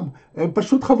בטבעם הם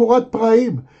פשוט חבורת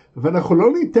פראים. ואנחנו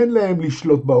לא ניתן להם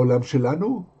לשלוט בעולם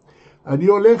שלנו. אני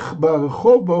הולך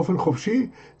ברחוב באופן חופשי,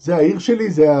 זה העיר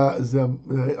שלי, זה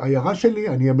העיירה שלי,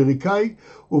 אני אמריקאי,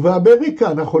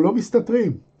 ובאמריקה אנחנו לא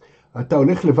מסתתרים. אתה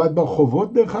הולך לבד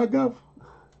ברחובות דרך אגב?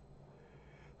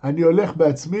 אני הולך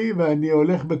בעצמי ואני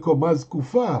הולך בקומה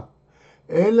זקופה.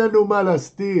 אין לנו מה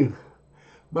להסתיר.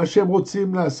 מה שהם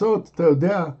רוצים לעשות, אתה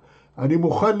יודע, אני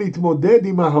מוכן להתמודד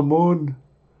עם ההמון.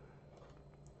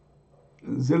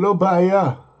 זה לא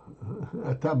בעיה.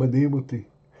 אתה מדהים אותי.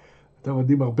 אתה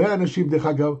מדהים. הרבה אנשים, דרך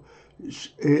אגב,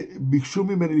 ביקשו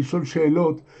ממני לשאול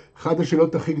שאלות. אחת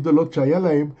השאלות הכי גדולות שהיה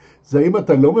להם, זה האם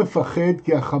אתה לא מפחד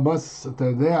כי החמאס, אתה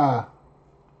יודע,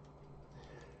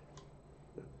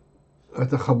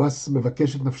 אתה חמאס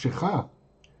מבקש את נפשך.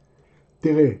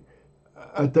 תראה,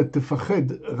 אתה תפחד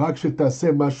רק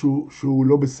שתעשה משהו שהוא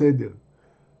לא בסדר.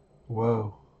 וואו.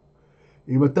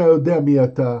 אם אתה יודע מי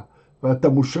אתה, ואתה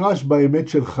מושרש באמת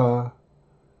שלך,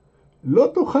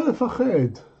 לא תוכל לפחד.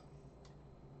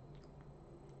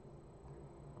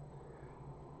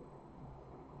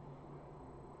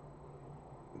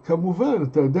 כמובן,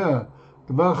 אתה יודע,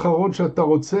 הדבר האחרון שאתה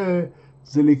רוצה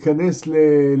זה להיכנס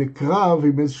לקרב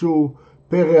עם איזשהו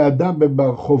פרא אדם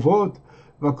ברחובות,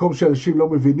 מקום שאנשים לא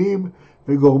מבינים,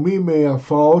 וגורמים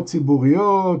הפרעות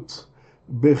ציבוריות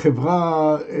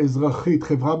בחברה אזרחית,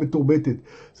 חברה מתורבתת.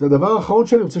 זה הדבר האחרון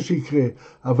שאני רוצה שיקרה.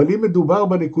 אבל אם מדובר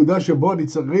בנקודה שבו אני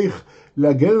צריך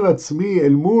להגן על עצמי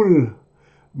אל מול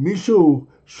מישהו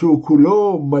שהוא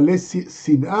כולו מלא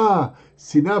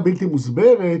שנאה בלתי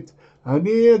מוסברת,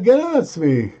 אני אגן על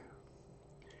עצמי.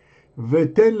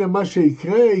 ותן למה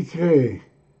שיקרה, יקרה.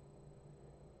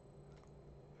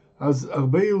 אז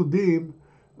הרבה יהודים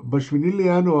בשמיני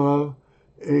לינואר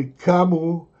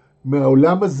קמו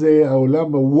מהעולם הזה,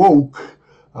 העולם הווק,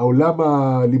 העולם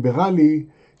הליברלי,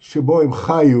 שבו הם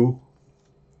חיו,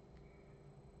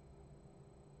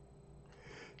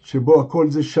 שבו הכל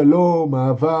זה שלום,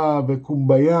 אהבה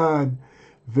וקומביין,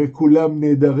 וכולם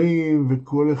נהדרים,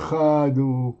 וכל אחד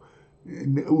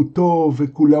הוא טוב,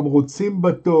 וכולם רוצים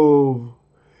בטוב,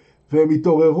 והם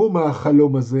התעוררו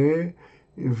מהחלום הזה,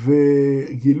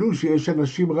 וגילו שיש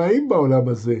אנשים רעים בעולם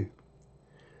הזה,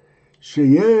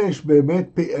 שיש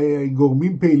באמת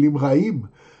גורמים פעילים רעים.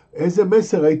 איזה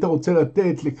מסר היית רוצה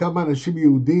לתת לכמה אנשים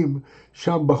יהודים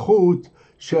שם בחוץ,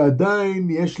 שעדיין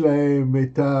יש להם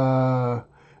את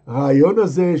הרעיון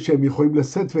הזה שהם יכולים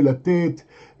לשאת ולתת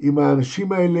עם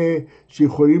האנשים האלה,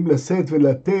 שיכולים לשאת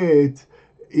ולתת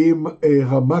עם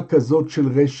רמה כזאת של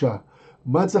רשע?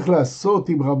 מה צריך לעשות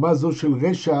עם רמה זו של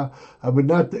רשע על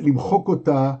מנת למחוק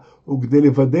אותה, וכדי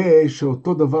לוודא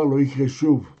שאותו דבר לא יקרה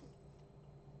שוב?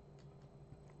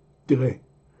 תראה,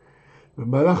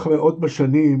 במהלך מאות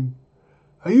בשנים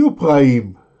היו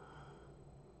פראים,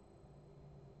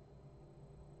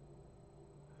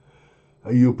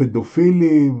 היו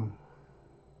פדופילים,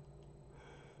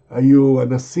 היו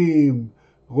אנסים,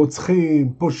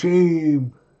 רוצחים, פושעים.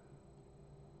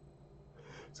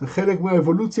 זה חלק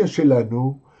מהאבולוציה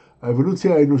שלנו,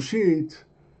 האבולוציה האנושית,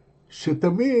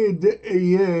 שתמיד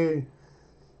יהיה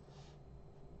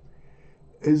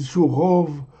איזשהו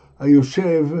רוב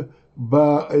היושב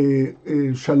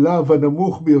בשלב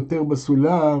הנמוך ביותר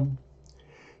בסולם,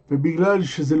 ובגלל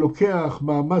שזה לוקח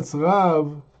מאמץ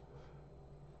רב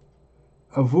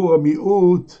עבור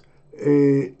המיעוט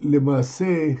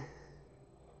למעשה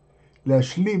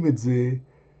להשלים את זה,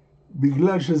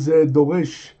 בגלל שזה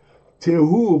דורש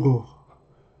טיהור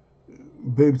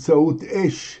באמצעות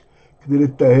אש כדי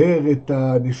לטהר את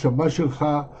הנשמה שלך,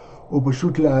 או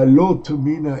פשוט לעלות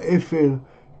מן האפר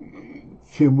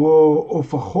כמו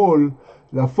עוף החול,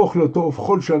 להפוך לאותו עוף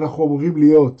חול שאנחנו אמורים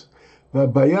להיות.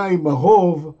 והבעיה עם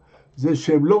הרוב זה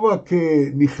שהם לא רק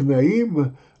נכנעים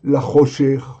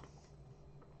לחושך,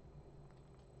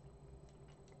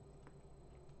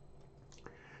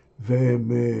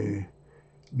 והם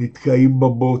נתקעים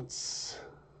בבוץ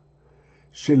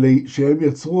שהם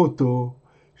יצרו אותו,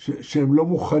 שהם לא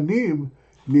מוכנים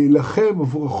להילחם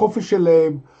עבור החופש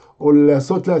שלהם, או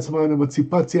לעשות לעצמם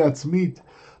אמנציפציה עצמית.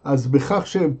 אז בכך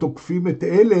שהם תוקפים את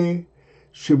אלה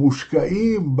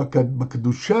שמושקעים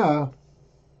בקדושה,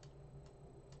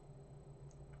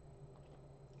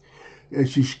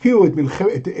 שהשקיעו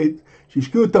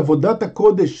את עבודת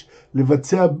הקודש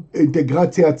לבצע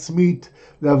אינטגרציה עצמית,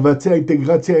 לבצע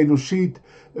אינטגרציה אנושית,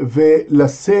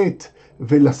 ולשאת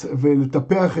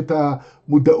ולטפח את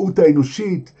המודעות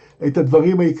האנושית, את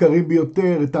הדברים העיקריים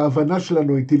ביותר, את ההבנה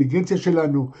שלנו, האינטליגנציה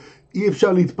שלנו. אי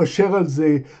אפשר להתפשר על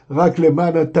זה רק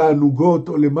למען התענוגות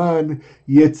או למען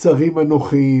יצרים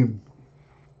אנוכיים.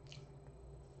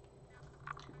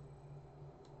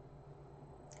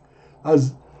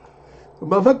 אז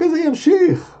המאבק הזה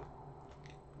ימשיך.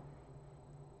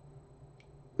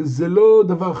 זה לא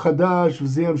דבר חדש,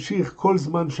 וזה ימשיך כל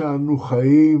זמן שאנו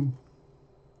חיים.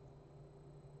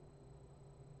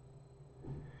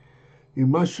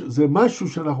 זה משהו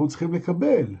שאנחנו צריכים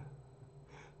לקבל.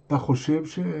 אתה חושב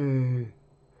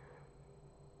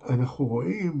שאנחנו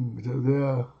רואים, אתה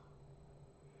יודע,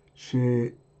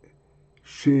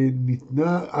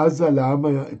 שניתנה עזה לעם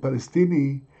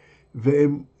הפלסטיני,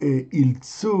 והם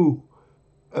אילצו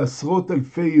עשרות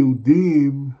אלפי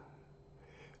יהודים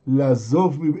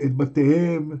לעזוב את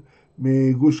בתיהם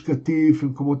מגוש קטיף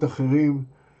ומקומות אחרים.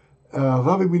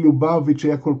 הרבי מלובביץ'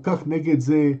 היה כל כך נגד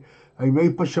זה. האם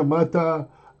אי פעם שמעת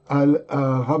על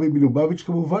הרבי מלובביץ'?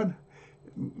 כמובן.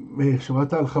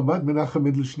 שמעת על חב"ד? מנחם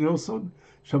מנדל שניאורסון?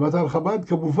 שמעת על חב"ד?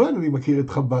 כמובן, אני מכיר את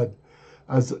חב"ד.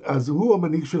 אז הוא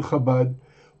המנהיג של חב"ד.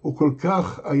 הוא כל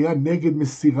כך היה נגד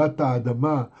מסירת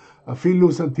האדמה,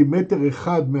 אפילו סנטימטר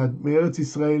אחד מארץ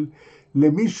ישראל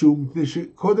למישהו, מפני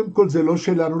שקודם כל זה לא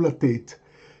שלנו לתת.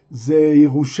 זה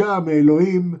ירושה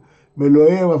מאלוהים,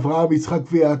 מאלוהים אברהם, יצחק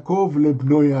ויעקב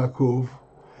לבנו יעקב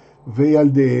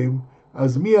וילדיהם.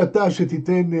 אז מי אתה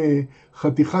שתיתן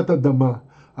חתיכת אדמה?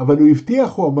 אבל הוא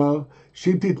הבטיח, הוא אמר,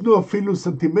 שאם תיתנו אפילו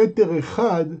סנטימטר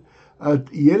אחד,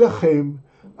 יהיה לכם,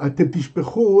 אתם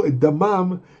תשפכו את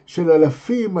דמם של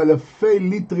אלפי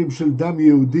ליטרים של דם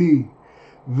יהודי,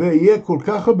 ויהיה כל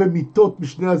כך הרבה מיטות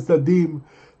משני הצדדים,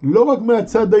 לא רק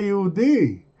מהצד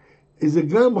היהודי, זה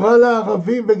גם רע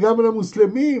לערבים וגם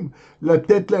למוסלמים,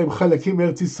 לתת להם חלקים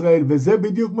מארץ ישראל, וזה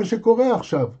בדיוק מה שקורה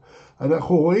עכשיו.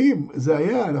 אנחנו רואים,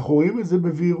 אנחנו רואים את זה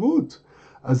בבהירות.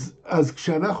 אז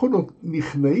כשאנחנו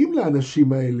נכנעים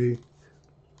לאנשים האלה,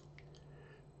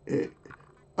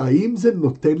 האם זה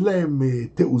נותן להם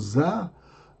תעוזה?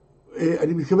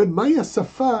 אני מתכוון, מהי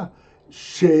השפה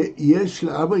שיש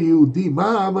לעם היהודי,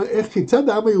 כיצד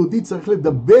העם היהודי צריך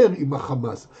לדבר עם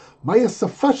החמאס, מהי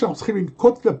השפה שאנחנו צריכים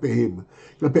לנקוט כלפיהם,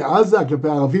 כלפי עזה, כלפי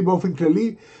הערבים באופן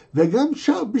כללי, וגם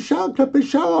כלפי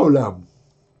שאר העולם.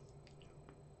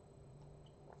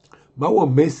 מהו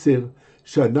המסר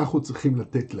שאנחנו צריכים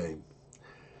לתת להם?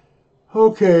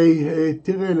 אוקיי,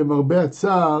 תראה, למרבה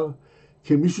הצער,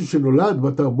 כמישהו שנולד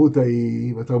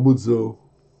בתרבות זו,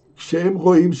 כשהם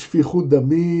רואים שפיכות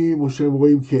דמים, או שהם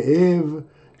רואים כאב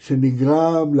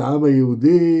שנגרם לעם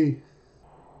היהודי,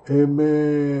 הם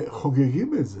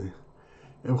חוגגים את זה.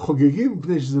 הם חוגגים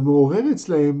מפני שזה מעורר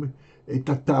אצלהם את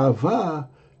התאווה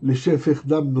לשפך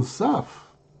דם נוסף.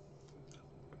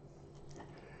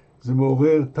 זה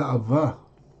מעורר תאווה.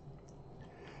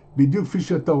 בדיוק כפי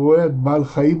שאתה רואה את בעל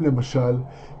חיים למשל,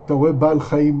 אתה רואה בעל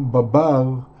חיים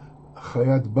בבר,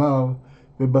 חיית בר,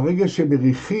 וברגע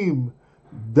שמריחים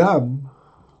דם,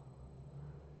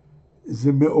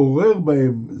 זה מעורר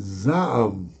בהם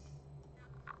זעם.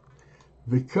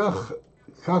 וכך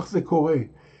זה קורה.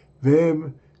 והם,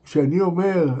 כשאני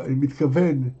אומר, אני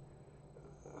מתכוון,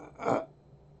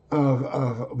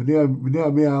 בני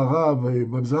עמי הערב,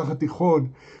 במזרח התיכון,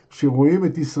 כשרואים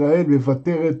את ישראל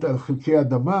מוותרת על חלקי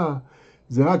אדמה,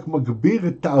 זה רק מגביר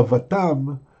את תאוותם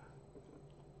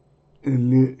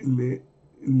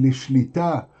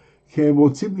לשליטה, כי הם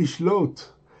רוצים לשלוט.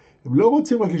 הם לא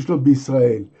רוצים רק לשלוט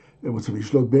בישראל, הם רוצים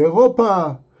לשלוט באירופה,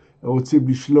 הם רוצים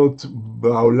לשלוט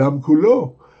בעולם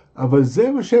כולו, אבל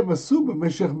זה מה שהם עשו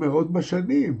במשך מאות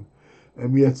בשנים.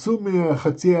 הם יצאו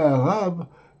מחצי הערב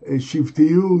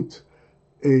שבטיות,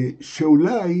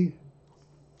 שאולי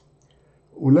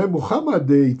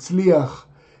מוחמד הצליח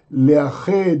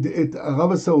לאחד את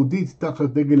ערב הסעודית תחת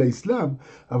דגל האסלאם,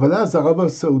 אבל אז ערב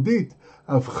הסעודית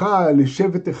הפכה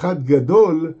לשבט אחד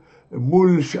גדול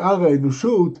מול שאר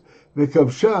האנושות,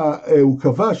 הוא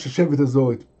כבש השבט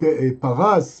הזו את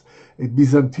פרס, את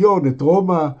ביזנטיון, את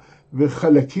רומא,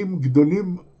 וחלקים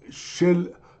גדולים של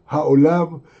העולם,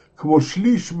 כמו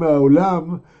שליש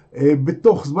מהעולם,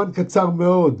 בתוך זמן קצר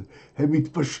מאוד. הם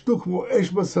התפשטו כמו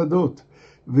אש בשדות,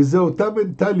 וזה אותה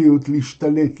מנטליות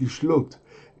להשתלט, לשלוט.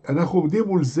 אנחנו עומדים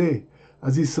מול זה,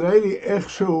 אז ישראל היא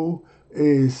איכשהו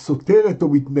סותרת או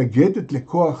מתנגדת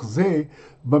לכוח זה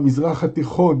במזרח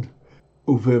התיכון.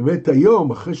 ובאמת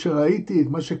היום, אחרי שראיתי את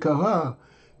מה שקרה,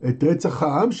 את רצח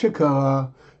העם שקרה,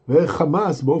 ואיך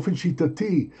חמאס באופן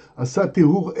שיטתי עשה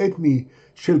טיהור אתני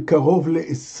של קרוב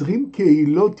ל-20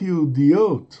 קהילות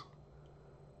יהודיות,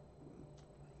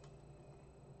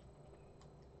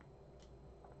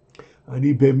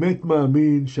 אני באמת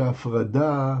מאמין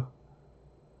שההפרדה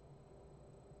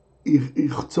היא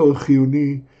צורך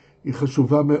חיוני, היא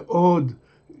חשובה מאוד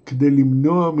כדי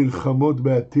למנוע מלחמות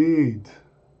בעתיד.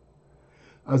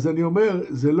 אז אני אומר,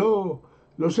 זה לא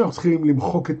שאנחנו צריכים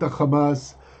למחוק את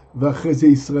החמאס, ואחרי זה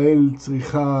ישראל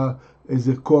צריכה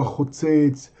איזה כוח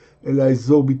חוצץ, אלא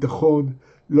אזור ביטחון.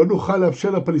 לא נוכל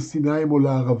לאפשר לפלסטינאים או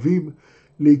לערבים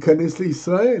להיכנס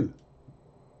לישראל.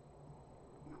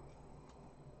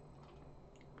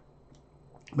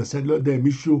 אז אני לא יודע אם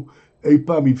מישהו אי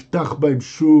פעם יבטח בהם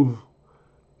שוב,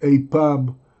 אי פעם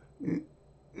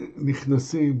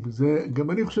נכנסים.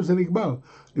 גם אני חושב שזה נגמר.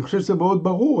 אני חושב שזה מאוד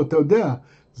ברור, אתה יודע,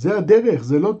 זה הדרך,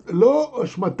 זה לא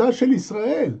אשמתה של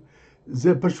ישראל.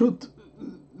 זה פשוט,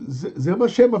 זה מה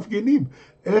שהם מפגינים.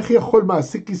 איך יכול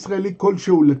מעסיק ישראלי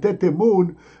כלשהו לתת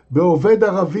אמון בעובד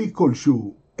ערבי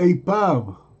כלשהו, אי פעם?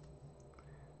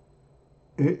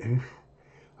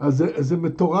 אז זה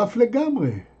מטורף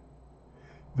לגמרי.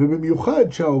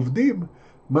 ובמיוחד שהעובדים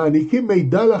מעניקים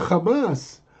מידע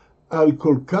לחמאס על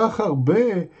כל כך הרבה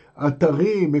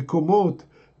אתרים, מקומות,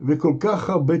 וכל כך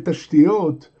הרבה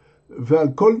תשתיות, ועל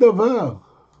כל דבר.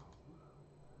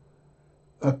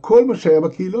 הכל מה שהיה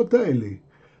בקהילות האלה.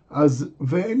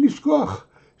 ואין לשכוח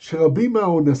שרבים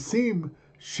מהאונסים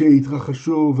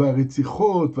שהתרחשו,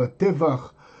 והרציחות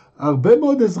והטבח, הרבה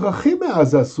מאוד אזרחים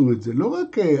מעזה עשו את זה, לא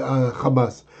רק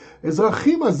החמאס.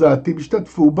 אזרחים עזתים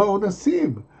השתתפו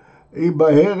באונסים,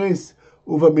 בהרס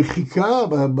ובמחיקה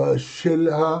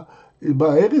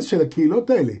בהרס של הקהילות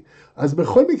האלה. אז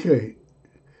בכל מקרה,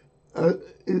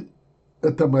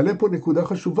 אתה מעלה פה נקודה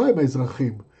חשובה עם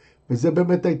האזרחים, וזה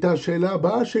באמת הייתה השאלה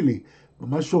הבאה שלי.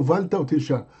 ממש הובלת אותי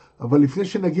שם. אבל לפני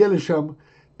שנגיע לשם,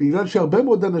 בגלל שהרבה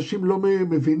מאוד אנשים לא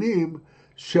מבינים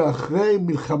שאחרי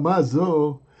מלחמה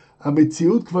זו,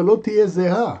 המציאות כבר לא תהיה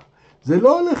זהה. זה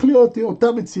לא הולך להיות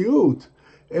אותה מציאות.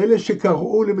 אלה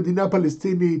שקראו למדינה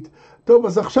פלסטינית, טוב,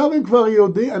 אז עכשיו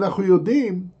אנחנו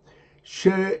יודעים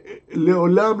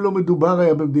שלעולם לא מדובר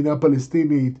היה במדינה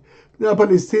פלסטינית. מדינה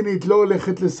פלסטינית לא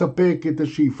הולכת לספק את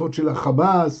השאיפות של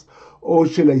החמאס או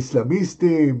של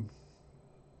האסלאמיסטים.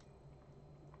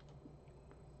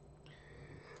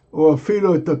 או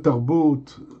אפילו את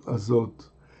התרבות הזאת.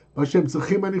 מה שהם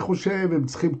צריכים, אני חושב, הם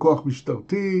צריכים כוח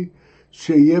משטרתי,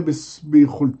 שיהיה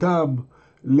ביכולתם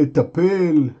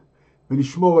לטפל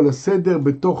ולשמור על הסדר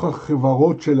בתוך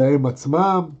החברות שלהם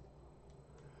עצמם,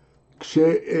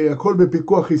 כשהכל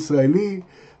בפיקוח ישראלי,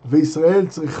 וישראל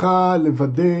צריכה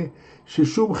לוודא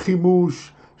ששום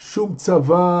חימוש, שום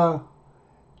צבא,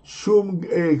 שום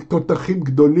תותחים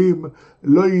גדולים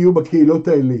לא יהיו בקהילות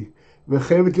האלה,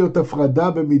 וחייבת להיות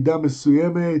הפרדה במידה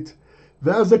מסוימת,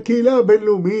 ואז הקהילה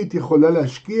הבינלאומית יכולה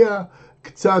להשקיע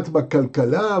קצת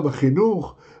בכלכלה,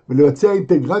 בחינוך, ולבצע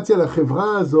אינטגרציה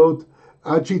לחברה הזאת,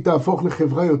 עד שהיא תהפוך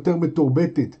לחברה יותר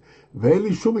מתורבתת, ואין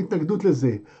לי שום התנגדות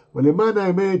לזה. אבל למען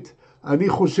האמת, אני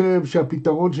חושב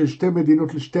שהפתרון של שתי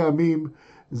מדינות לשתי עמים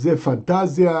זה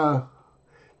פנטזיה,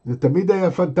 זה תמיד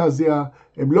היה פנטזיה,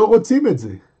 הם לא רוצים את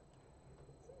זה.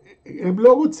 הם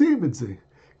לא רוצים את זה.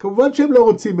 כמובן שהם לא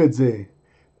רוצים את זה.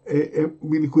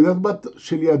 מנקודת בת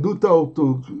של יהדות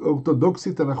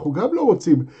האורתודוקסית, אנחנו גם לא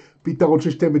רוצים פתרון של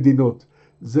שתי מדינות.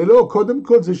 זה לא, קודם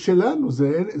כל זה שלנו,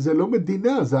 זה לא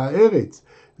מדינה, זה הארץ.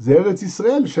 זה ארץ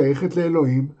ישראל שייכת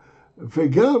לאלוהים,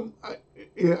 וגם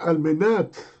על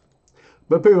מנת,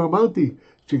 בפעמים אמרתי,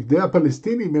 שכדי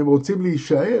הפלסטינים הם רוצים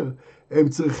להישאר, הם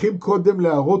צריכים קודם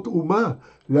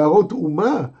להראות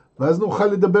אומה, ואז נוכל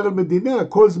לדבר על מדינה.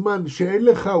 כל זמן שאין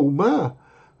לך אומה,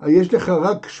 יש לך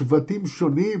רק שבטים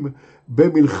שונים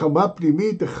במלחמה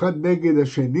פנימית אחד נגד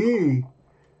השני,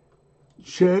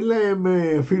 שאין להם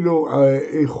אפילו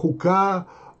חוקה,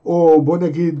 או בוא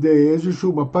נגיד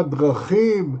איזשהו מפת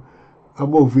דרכים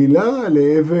המובילה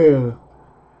לעבר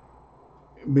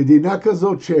מדינה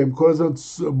כזאת שהם כל הזמן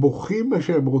בוכים מה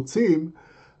שהם רוצים.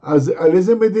 אז על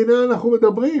איזה מדינה אנחנו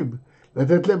מדברים?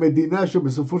 לתת להם מדינה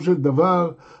שבסופו של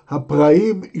דבר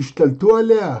הפראים השתלטו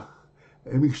עליה?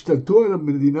 הם השתלטו על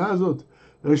המדינה הזאת?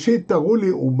 ראשית, תראו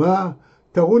לי אומה,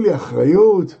 תראו לי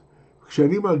אחריות.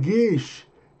 כשאני מרגיש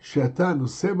שאתה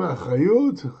נושא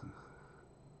באחריות,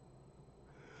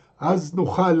 אז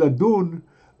נוכל לדון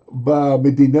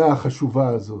במדינה החשובה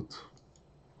הזאת.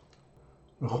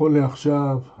 נכון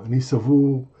לעכשיו, אני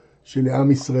סבור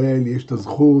שלעם ישראל יש את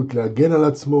הזכות להגן על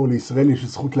עצמו, לישראל יש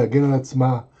זכות להגן על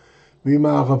עצמה, ואם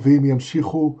הערבים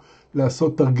ימשיכו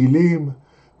לעשות תרגילים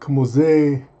כמו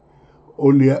זה,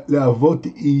 או להוות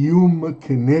איום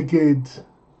כנגד,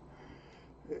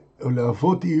 או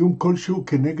להוות איום כלשהו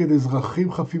כנגד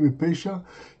אזרחים חפים מפשע,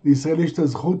 לישראל יש את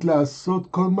הזכות לעשות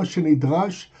כל מה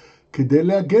שנדרש כדי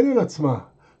להגן על עצמה.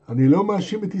 אני לא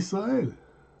מאשים את ישראל.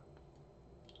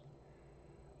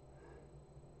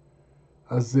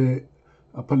 אז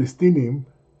הפלסטינים,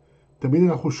 תמיד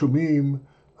אנחנו שומעים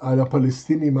על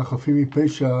הפלסטינים החפים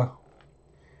מפשע,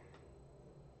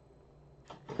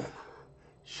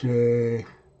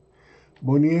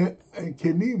 שבוא נהיה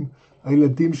כנים,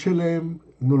 הילדים שלהם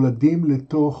נולדים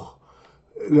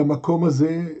למקום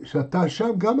הזה, שאתה שם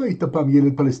גם היית פעם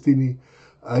ילד פלסטיני.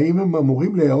 האם הם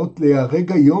אמורים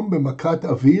להיהרג היום במכת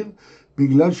אוויר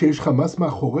בגלל שיש חמאס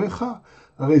מאחוריך?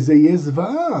 הרי זה יהיה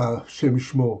זוועה שם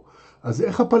ישמור. אז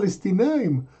איך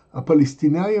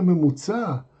הפלסטיני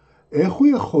הממוצע, איך הוא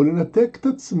יכול לנתק את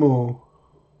עצמו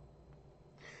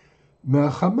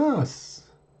מהחמאס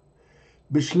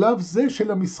בשלב זה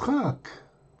של המשחק?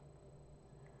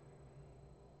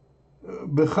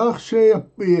 בכך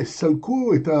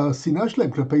שיסלקו את השנאה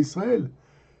שלהם כלפי ישראל,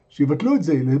 שיבטלו את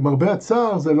זה. למרבה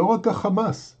הצער זה לא רק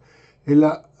החמאס,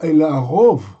 אלא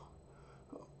הרוב,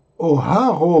 או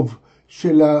הרוב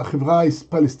של החברה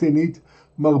הפלסטינית,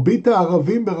 מרבית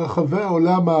הערבים ברחבי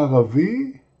העולם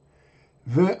הערבי,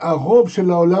 והרוב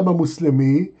של העולם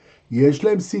המוסלמי, יש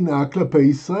להם שנאה כלפי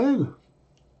ישראל.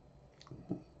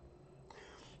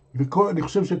 ואני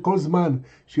חושב שכל זמן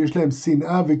שיש להם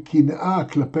שנאה וקנאה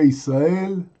כלפי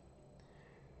ישראל,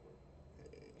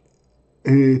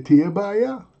 תהיה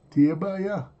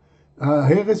בעיה.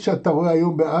 ההרס שאתה רואה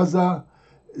היום בעזה,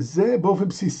 זה באופן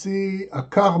בסיסי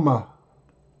הקרמה.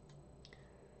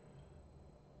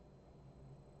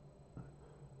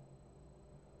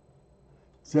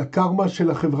 זה הקרמה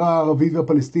של החברה הערבית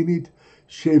והפלסטינית,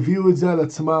 שהביאו את זה על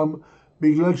עצמם,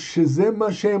 בגלל שזה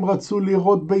מה שהם רצו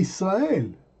לראות בישראל.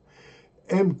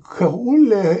 הם קראו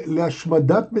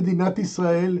להשמדת מדינת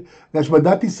ישראל,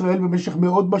 להשמדת ישראל במשך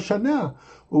מאות בשנה,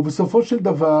 ובסופו של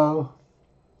דבר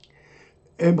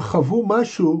הם חוו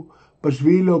משהו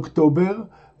בשביעי לאוקטובר,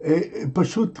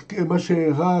 פשוט מה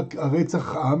שהראה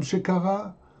הרצח העם שקרה,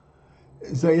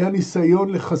 זה היה ניסיון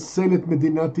לחסל את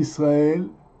מדינת ישראל,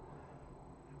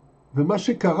 ומה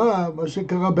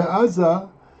שקרה בעזה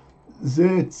זה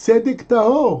צדק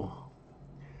טהור,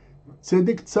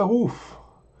 צדק צרוף.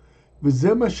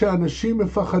 וזה מה שאנשים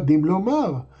מפחדים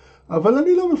לומר. אבל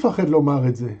אני לא מפחד לומר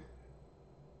את זה.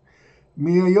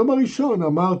 מהיום הראשון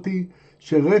אמרתי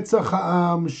שרצח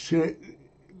העם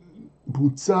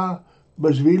שבוצע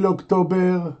ב7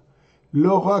 לאוקטובר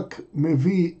לא רק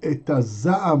מביא את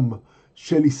הזעם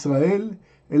של ישראל,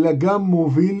 אלא גם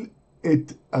מוביל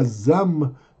את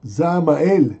זעם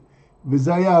האל.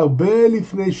 וזה היה הרבה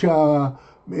לפני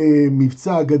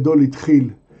שהמבצע הגדול התחיל.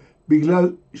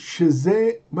 בגלל שזה,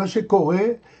 מה שקורה,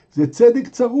 זה צדק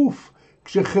צרוף.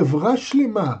 כשחברה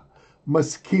שלמה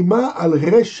מסכימה על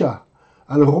רשע,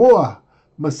 על רוע,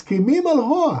 מסכימים על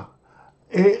רוע,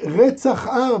 רצח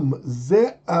עם זה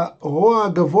הרוע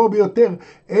הגבוה ביותר,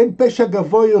 אין פשע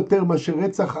גבוה יותר מאשר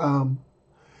רצח עם.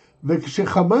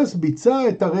 וכשחמאס ביצע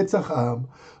את הרצח עם,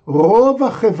 רוב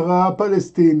החברה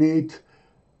הפלסטינית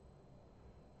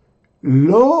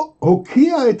לא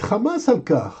הוקיעה את חמאס על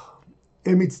כך.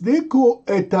 הם הצדיקו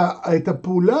את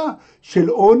הפעולה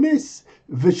של אונס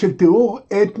ושל טרור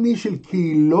אתני של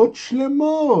קהילות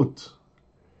שלמות.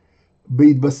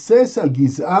 בהתבסס על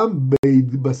גזעם,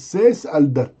 בהתבסס על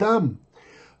דתם.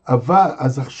 אבל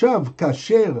אז עכשיו,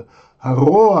 כאשר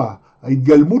הרוע,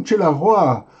 ההתגלמות של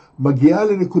הרוע, מגיעה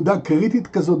לנקודה קריטית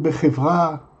כזאת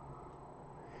בחברה,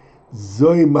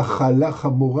 זוהי מחלה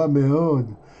חמורה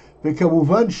מאוד.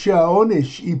 וכמובן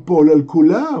שהעונש ייפול על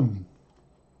כולם.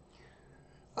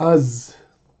 אז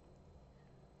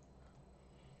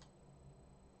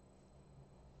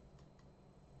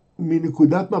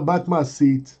מנקודת מבט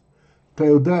מעשית, אתה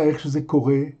יודע איך שזה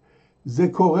קורה. זה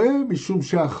קורה משום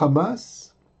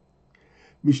שהחמאס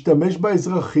משתמש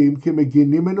באזרחים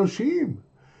כמגינים אנושיים.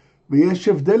 ויש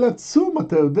הבדל עצום,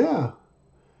 אתה יודע.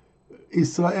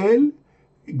 ישראל,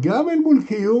 גם אל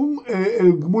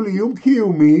מול איום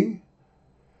קיומי,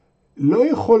 לא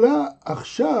יכולה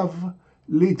עכשיו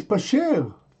להתפשר,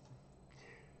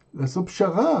 לעשות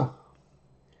פשרה.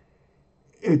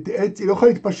 היא לא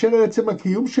יכולה להתפשר על עצם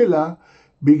הקיום שלה,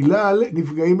 בגלל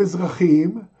נפגעים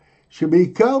אזרחיים,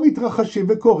 שבעיקר מתרחשים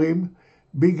וקורים,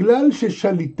 בגלל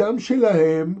ששליטם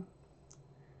שלהם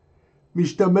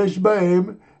משתמש בהם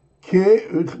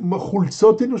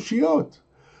כחולצות אנושיות.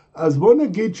 אז בוא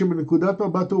נגיד שמנקודת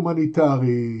מבט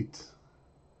הומניטרית,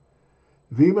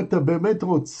 ואם אתה באמת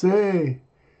רוצה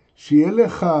שיהיה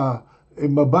לך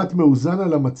מבט מאוזן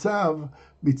על המצב,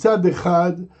 מצד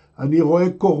אחד אני רואה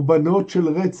קורבנות של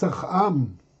רצח עם.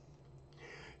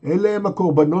 אלה הם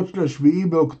הקורבנות של 7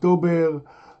 באוקטובר,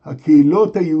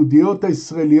 הקהילות היהודיות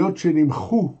הישראליות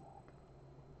שנמחו,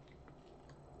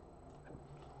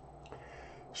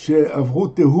 שעברו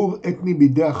טהור אתני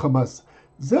בידי החמאס.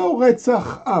 זהו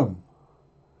רצח עם.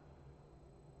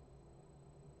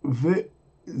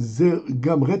 וזה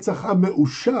גם רצח עם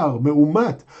מאושר,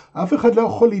 מאומת. אף אחד לא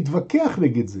יכול להתווכח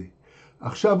נגד זה.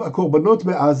 עכשיו, הקורבנות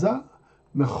בעזה,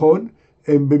 נכון,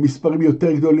 הם במספרים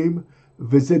יותר גדולים,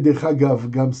 וזה דרך אגב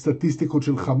גם סטטיסטיקות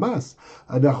של חמאס.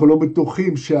 אנחנו לא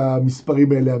בטוחים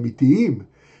שהמספרים האלה אמיתיים,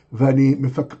 ואני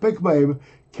מפקפק בהם,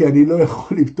 כי אני לא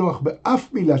יכול לפתוח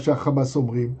באף מילה שהחמאס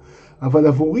אומרים, אבל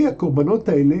עבורי הקורבנות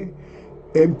האלה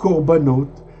הם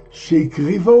קורבנות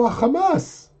שהקריבו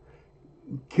החמאס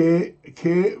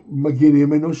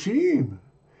כמגינים אנושיים.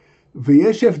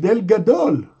 ויש הבדל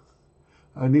גדול.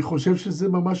 אני חושב שזה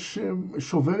ממש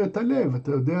שובר את הלב,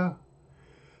 אתה יודע?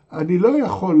 אני לא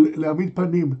יכול להעמיד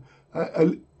פנים.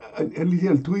 עליתי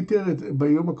על טוויטר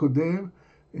ביום הקודם,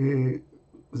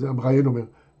 זה המראיין אומר,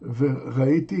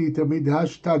 וראיתי תמיד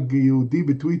השטג יהודי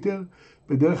בטוויטר,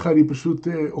 בדרך כלל אני פשוט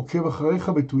עוקב אחריך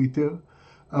בטוויטר,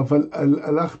 אבל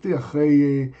הלכתי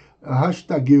אחרי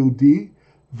השטג יהודי,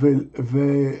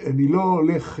 ואני לא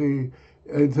הולך,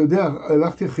 אתה יודע,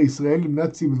 הלכתי אחרי ישראל עם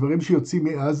נאצים, דברים שיוצאים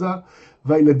מעזה,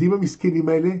 והילדים המסכנים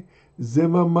האלה, זה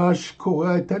ממש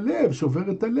קורע את הלב,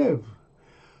 שובר את הלב.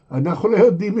 אנחנו לא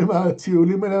יודעים אם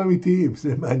הציולים האלה אמיתיים,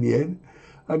 זה מעניין.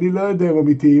 אני לא יודע אם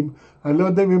אמיתיים, אני לא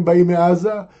יודע אם הם באים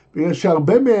מעזה, בגלל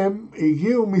שהרבה מהם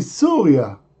הגיעו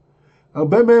מסוריה.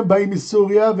 הרבה מהם באים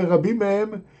מסוריה, ורבים מהם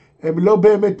הם לא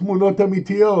באמת תמונות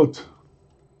אמיתיות.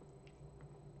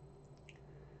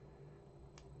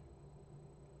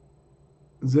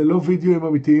 זה לא וידאוים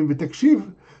אמיתיים, ותקשיב,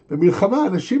 במלחמה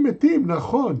אנשים מתים,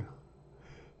 נכון.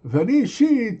 ואני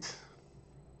אישית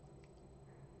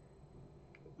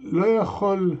לא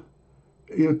יכול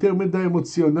יותר מדי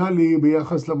אמוציונלי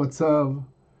ביחס למצב.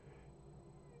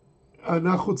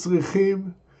 אנחנו צריכים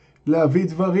להביא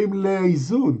דברים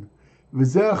לאיזון,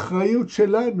 וזה האחריות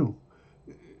שלנו.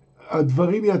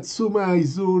 הדברים יצאו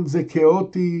מהאיזון, זה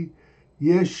כאוטי,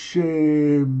 יש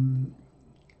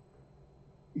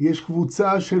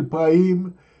קבוצה של פראים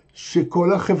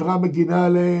שכל החברה מגינה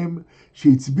עליהם,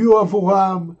 שהצביעו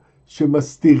עבורם,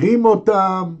 שמסתירים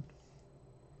אותם.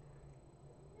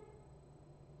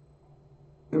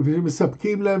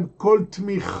 ומספקים להם כל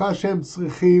תמיכה שהם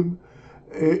צריכים.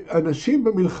 אנשים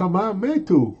במלחמה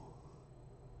מתו.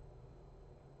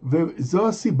 וזו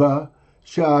הסיבה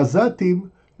שהעזתים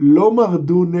לא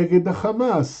מרדו נגד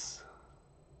החמאס.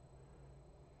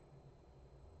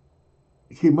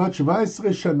 כמעט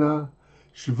 17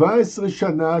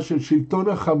 שנה של שלטון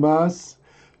החמאס,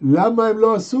 למה הם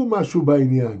לא עשו משהו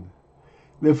בעניין?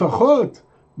 לפחות,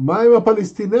 מה עם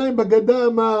הפלסטינאים בגדה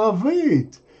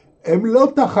המערבית? הם לא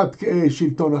תחת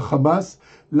שלטון החמאס,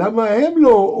 למה הם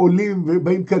לא עולים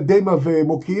ובאים קדימה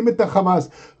ומוקיעים את החמאס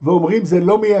ואומרים זה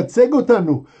לא מייצג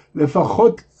אותנו?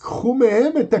 לפחות קחו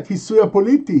מהם את הכיסוי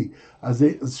הפוליטי. אז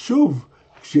שוב,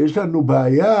 כשיש לנו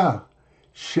בעיה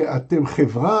שאתם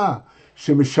חברה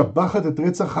שמשבחת את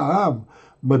רצח העם,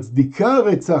 מצדיקה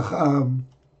רצח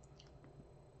עם,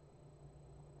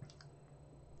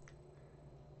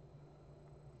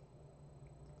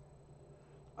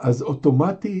 אז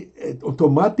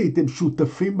אוטומטית הם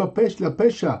שותפים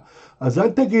לפשע. אז אל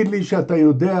תגיד לי שאתה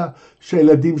יודע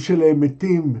שהילדים שלהם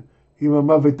מתים עם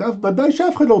המוות. ודאי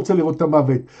שאף אחד לא רוצה לראות את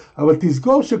המוות, אבל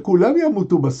תזכור שכולם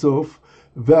ימותו בסוף,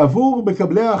 ועבור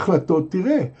מקבלי ההחלטות,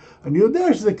 תראה, אני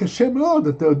יודע שזה קשה מאוד,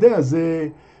 אתה יודע,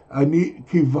 אני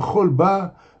כביכול בא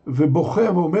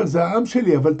ובוחר ואומר, זה העם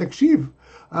שלי, אבל תקשיב,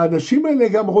 האנשים האלה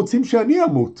גם רוצים שאני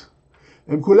אמות.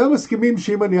 הם כולם מסכימים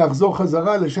שאם אני אחזור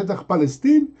חזרה לשטח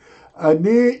פלסטין,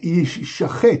 אני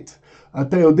אשחט.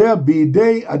 אתה יודע,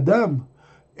 בידי אדם,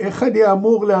 איך אני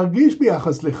אמור להרגיש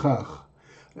ביחס לכך?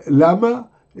 למה?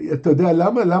 אתה יודע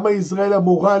למה? למה ישראל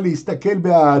אמורה להסתכל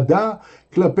באהדה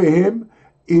כלפיהם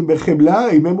עם בחמלה,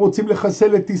 אם הם רוצים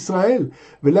לחסל את ישראל?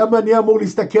 ולמה אני אמור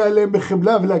להסתכל עליהם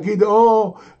בחמלה ולהגיד,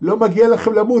 לא מגיע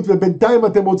לכם למות, ובינתיים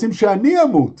אתם רוצים שאני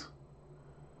אמות?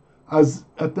 אז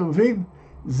אתה מבין?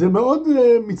 זה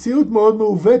מציאות מאוד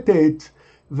מעוותת,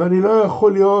 ואני לא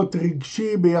יכול להיות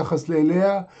רגשי ביחס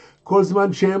לאליה, כל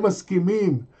זמן שהם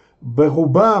מסכימים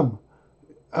ברובם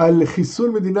על חיסול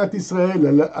מדינת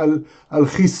ישראל, על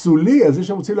חיסולי, על זה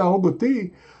שהם רוצים להרוג אותי,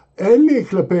 אין לי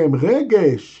כלפיהם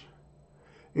רגש.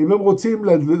 אם הם רוצים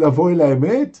לבוא אל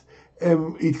האמת,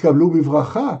 הם יתקבלו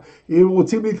בברכה. אם הם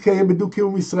רוצים להתקיים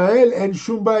בדו-קיום ישראל, אין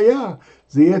שום בעיה.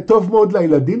 זה יהיה טוב מאוד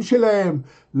לילדים שלהם,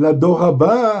 לדור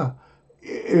הבא,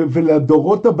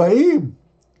 ולדורות הבאים.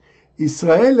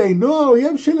 ישראל אינו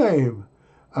האויב שלהם,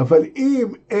 אבל אם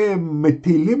הם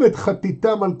מטילים את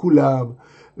חתיתם על כולם,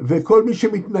 וכל מי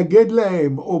שמתנגד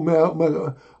להם, או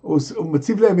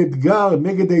מציב להם אתגר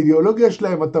נגד האידיאולוגיה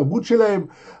שלהם, התרבות שלהם,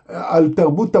 על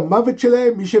תרבות המוות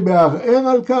שלהם, מי שמערער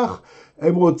על כך,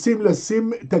 הם רוצים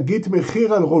לשים תגית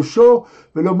מחיר על ראשו,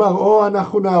 ולומר, או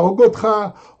אנחנו נהרוג אותך,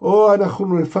 או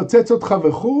אנחנו נפצץ אותך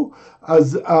וכו'.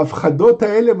 אז ההפחדות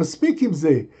האלה מספיק עם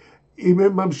זה. אם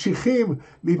הם ממשיכים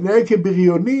להתנהג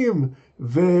כבריונים,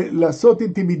 ולעשות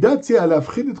אינטימידציה,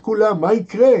 להפחיד את כולם, מה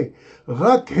יקרה?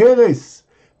 רק הרס.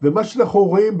 ומה שאנחנו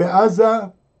רואים בעזה,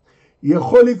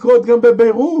 יכול לקרות גם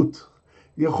בביירות,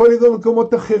 יכול לקרות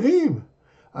במקומות אחרים.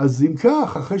 אז אם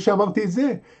כך, אחרי שאמרתי את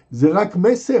זה, זה רק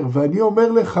מסר, ואני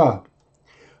אומר לך,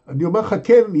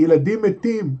 כן, ילדים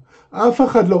מתים, אף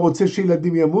אחד לא רוצה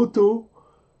שילדים ימותו,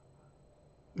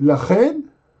 לכן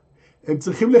הם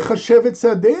צריכים לחשב את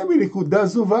צעדיהם מנקודה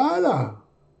זו והלאה.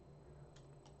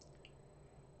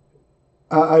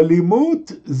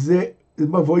 האלימות זה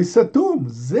מבוי סתום,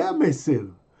 זה המסר.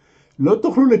 לא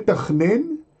תוכלו לתכנן,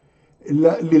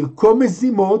 לרקום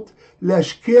מזימות,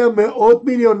 להשקיע מאות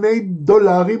מיליוני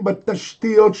דולרים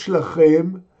בתשתיות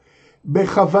שלכם,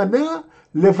 בכוונה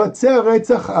לבצע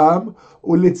רצח עם,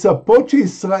 ולצפות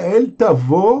שישראל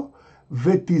תבוא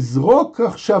ותזרוק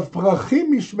עכשיו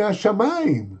פרחים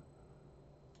מהשמיים.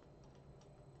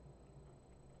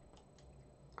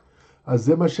 אז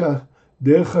זה מה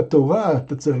דרך התורה,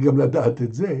 אתה צריך גם לדעת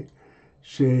את זה,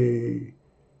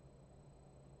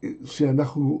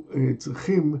 שאנחנו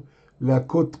צריכים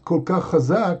להכות כל כך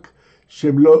חזק,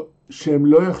 שהם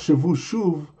לא יחשבו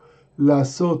שוב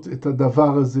לעשות את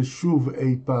הדבר הזה שוב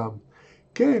אי פעם.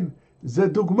 כן, זה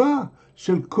דוגמה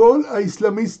של כל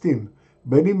האסלאמיסטים,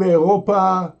 בין אם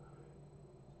מאירופה,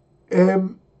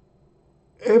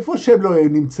 איפה שהם לא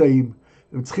נמצאים,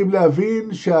 הם צריכים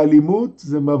להבין שהאלימות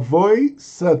זה מבוי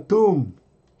סתום.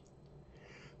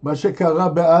 מה שקרה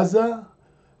בעזה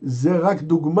זה רק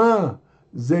דוגמה,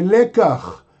 זה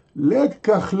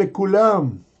לקח לכולם.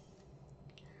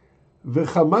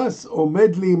 וחמאס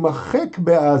עומד להימחק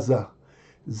בעזה.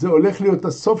 זה הולך להיות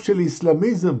הסוף של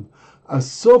האסלאמיזם,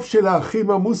 הסוף של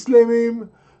האחים המוסלמים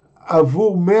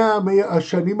עבור 100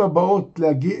 השנים הבאות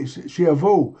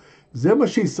שיבואו. זה מה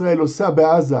שישראל עושה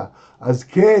בעזה. אז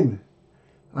כן,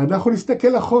 אנחנו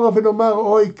נסתכל אחורה ונאמר,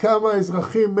 אוי, כמה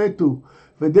אזרחים מתו.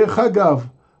 ודרך אגב,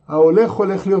 ההולך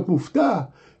הולך להיות מופתע,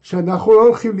 שאנחנו לא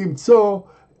הולכים למצוא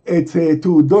את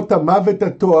תעודות המוות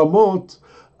התואמות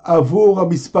עבור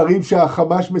המספרים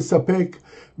שהחמאס מספק,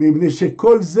 מפני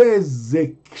שכל זה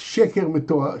שקר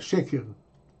שקר.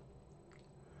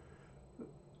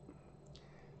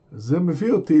 זה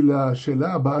מביא אותי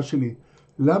לשאלה הבאה שלי,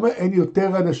 למה אין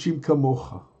יותר אנשים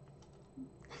כמוך?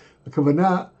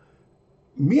 הכוונה,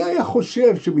 מי היה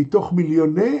חושב שמתוך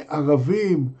מיליוני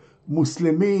ערבים,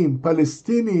 מוסלמים,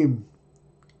 פלסטינים,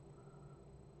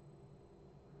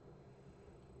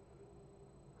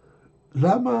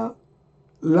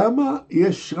 למה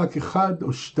יש רק אחד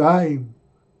או שתיים?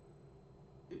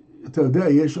 אתה יודע,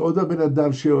 יש עוד הבן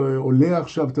אדם שעולה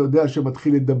עכשיו, אתה יודע,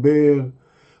 שמתחיל לדבר,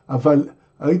 אבל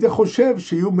היית חושב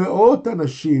שיהיו מאות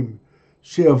אנשים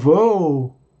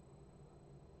שיבואו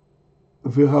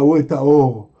וראו את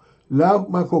האור.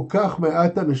 למה כל כך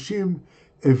מעט אנשים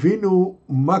הבינו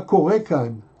מה קורה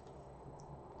כאן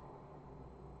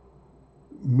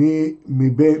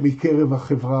מקרב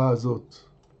החברה הזאת?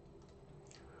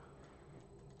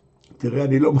 תראה,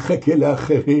 אני לא מחכה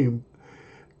לאחרים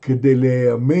כדי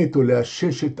לאמת או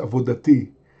לאשש את עבודתי.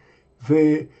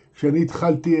 וכשאני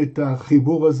התחלתי את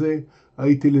החיבור הזה,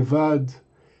 הייתי לבד,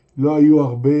 לא היו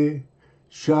הרבה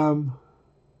שם,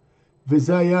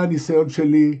 וזה היה הניסיון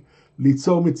שלי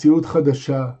ליצור מציאות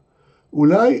חדשה.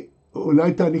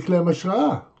 אולי תעניק להם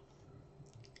השראה.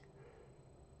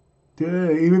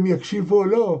 תראה, אם הם יקשיבו או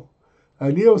לא,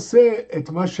 אני עושה את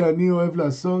מה שאני אוהב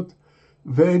לעשות,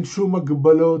 ואין שום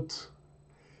הגבלות,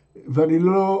 ואני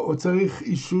לא צריך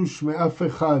אישוש מאף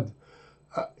אחד.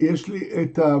 יש לי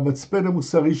את המצפן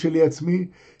המוסרי שלי עצמי,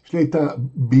 יש לי את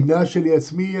הבינה שלי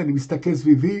עצמי, אני מסתכל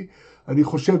סביבי, אני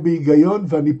חושב בהיגיון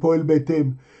ואני פועל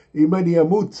בהתאם. אם אני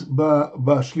אמות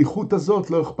בשליחות הזאת,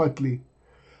 לא אכפת לי.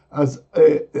 אז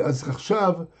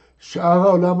עכשיו, שאר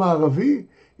העולם הערבי,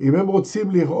 אם הם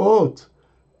רוצים לראות,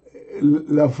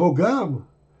 לבוא גם,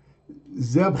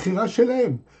 זה הבחירה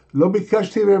שלהם. לא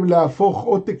ביקשתי מהם להפוך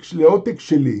עותק לעותק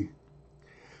שלי.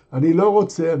 אני לא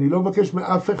רוצה, אני לא מבקש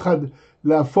מאף אחד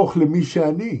להפוך למי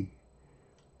שאני.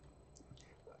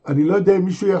 אני לא יודע אם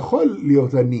מישהו יכול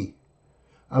להיות אני,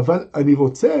 אבל אני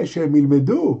רוצה שהם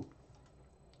ילמדו,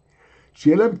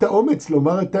 שיהיה להם את האומץ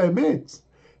לומר את האמת.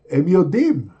 הם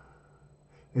יודעים,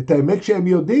 את האמת שהם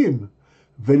יודעים,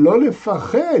 ולא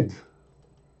לפחד.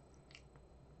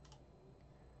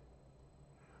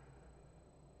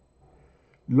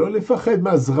 לא לפחד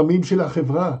מהזרמים של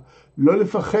החברה, לא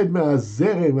לפחד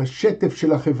מהזרם, השטף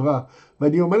של החברה.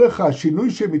 ואני אומר לך, השינוי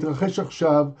שמתרחש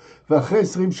עכשיו, ואחרי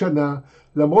 20 שנה,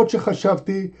 למרות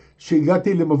שחשבתי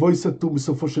שהגעתי למבוי סתום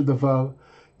בסופו של דבר,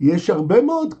 יש הרבה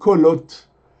מאוד קולות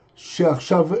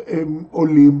שעכשיו הם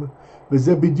עולים,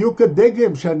 וזה בדיוק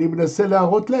הדגם שאני מנסה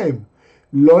להראות להם.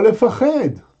 לא לפחד.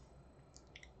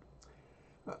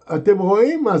 אתם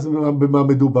רואים במה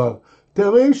מדובר. אתם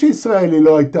רואים שישראל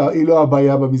היא לא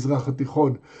הבעיה במזרח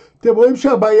התיכון. אתם רואים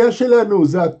שהבעיה שלנו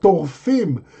זה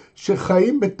הטורפים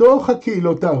שחיים בתוך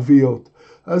הקהילות הערביות.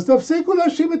 אז תפסיקו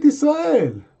להאשים את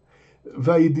ישראל.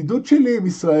 והידידות שלי עם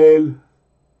ישראל,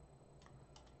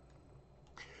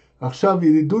 עכשיו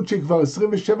ידידות שכבר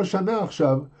 27 שנה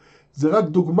עכשיו, זה רק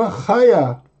דוגמה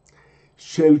חיה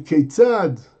של כיצד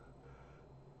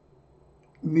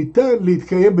ניתן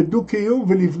להתקיים בדו-קיום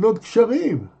ולבנות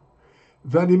קשרים.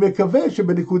 ואני מקווה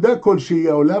שבנקודה כלשהי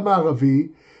העולם הערבי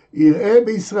יראה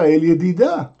בישראל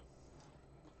ידידה.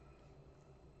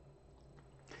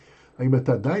 האם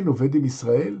אתה עדיין עובד עם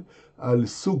ישראל על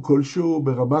סוג כלשהו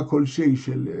ברמה כלשהי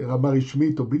של רמה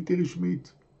רשמית או בלתי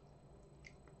רשמית?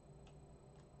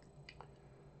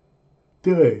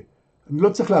 תראה, אני לא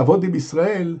צריך לעבוד עם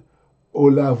ישראל או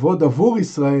לעבוד עבור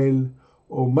ישראל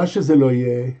או מה שזה לא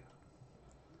יהיה.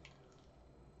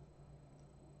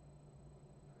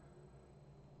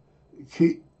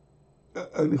 כי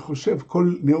אני חושב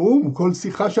כל נאום, כל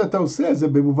שיחה שאתה עושה, זה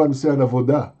במובן מסוים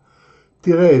עבודה.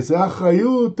 תראה, זה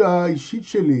האחריות האישית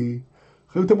שלי,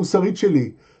 האחריות המוסרית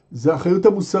שלי, זה האחריות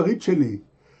המוסרית שלי,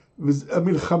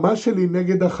 והמלחמה שלי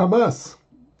נגד החמאס.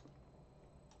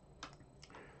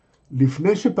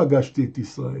 לפני שפגשתי את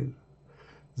ישראל,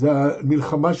 זה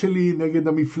המלחמה שלי נגד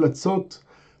המפלצות,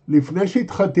 לפני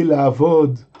שהתחלתי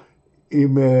לעבוד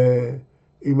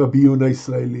עם הביון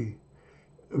הישראלי.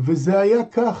 וזה היה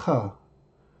ככה.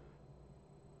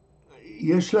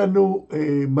 יש לנו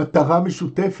מטרה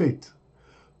משותפת,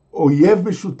 אויב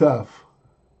משותף,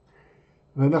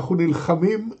 ואנחנו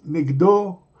נלחמים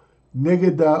נגדו,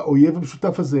 נגד האויב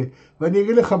המשותף הזה. ואני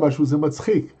אגיד לך משהו, זה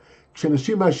מצחיק.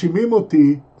 כשאנשים מאשימים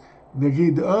אותי,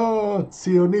 נגיד,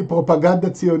 ציוני, פרופגנדה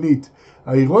ציונית.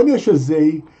 האירוניה של זה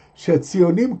היא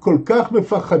שהציונים כל כך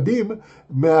מפחדים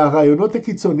מהרעיונות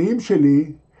הקיצוניים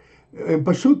שלי, הם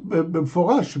פשוט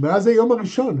במפורש, מאז היום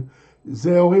הראשון,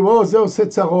 זה אומרים, זה עושה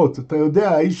צרות, אתה יודע,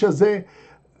 האיש הזה,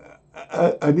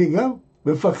 אני גם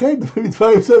מפחד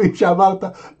מדברים מסוימים שאמרת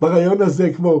ברעיון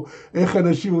הזה, כמו איך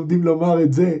אנשים עומדים לומר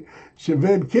את זה,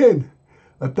 שבין כן,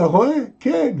 אתה רואה?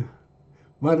 כן.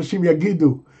 מה אנשים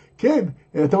יגידו? כן,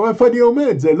 אתה רואה איפה אני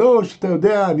עומד, זה לא שאתה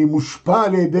יודע, אני מושפע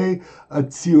על ידי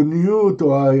הציוניות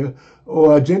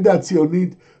או האג'נדה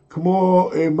הציונית, כמו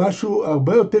משהו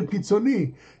הרבה יותר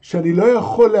קיצוני, שאני לא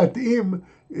יכול להתאים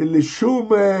לשום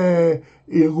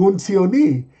ארגון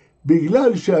ציוני,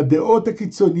 בגלל שהדעות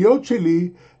הקיצוניות שלי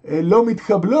לא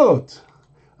מתקבלות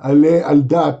על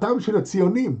דעתם של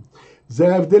הציונים.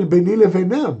 זה ההבדל ביני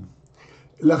לבינם.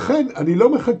 לכן אני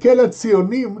לא מחכה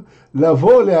לציונים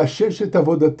לבוא לאשש את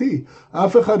עבודתי.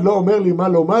 אף אחד לא אומר לי מה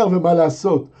לומר ומה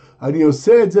לעשות. אני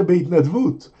עושה את זה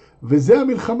בהתנדבות, וזה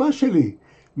המלחמה שלי.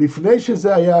 לפני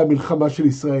שזה היה המלחמה של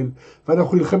ישראל.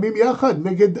 ואנחנו נלחמים יחד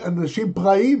נגד אנשים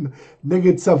פראיים,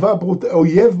 נגד צבא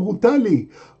אויב ברוטלי,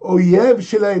 אויב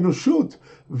של האנושות,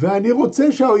 ואני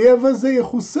רוצה שהאויב הזה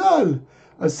יחוסל.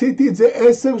 עשיתי את זה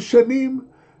 10 שנים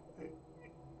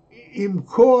עם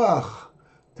כוח.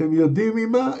 אתם יודעים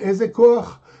ממה? איזה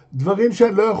כוח? דברים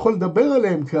שאני לא יכול לדבר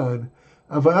עליהם כאן.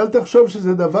 אבל אל תחשוב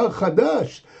שזה דבר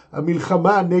חדש,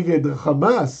 המלחמה נגד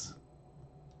חמאס.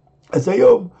 אז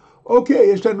היום, אוקיי,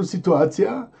 יש לנו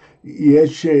סיטואציה,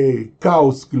 יש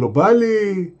כאוס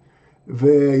גלובלי,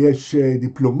 ויש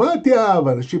דיפלומטיה,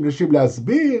 ואנשים נשים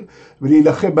להסביר,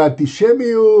 ולהילחם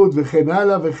באנטישמיות, וכן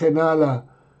הלאה וכן הלאה.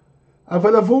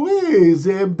 אבל עבורי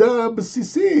זה עמדה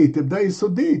בסיסית, עמדה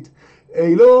יסודית.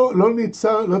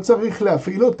 לא צריך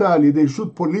להפעיל אותה על ידי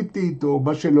ישות פוליטית או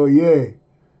מה שלא יהיה.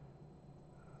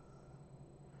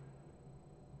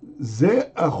 זה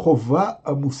החובה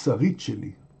המוסרית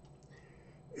שלי.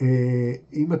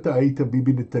 אם אתה היית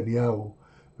ביבי נתניהו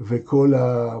וכל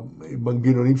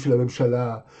המנגנונים של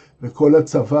הממשלה וכל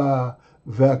הצבא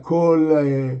והכל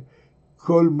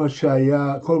כל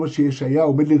מה שיש היה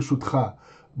עומד לרשותך,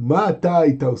 מה אתה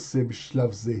היית עושה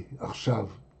בשלב זה עכשיו?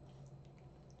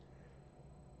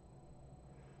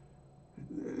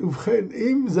 ובכן,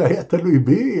 אם זה היה תלוי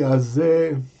בי, אז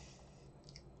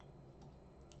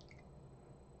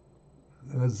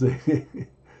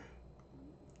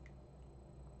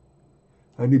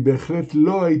אני בהחלט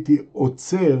לא הייתי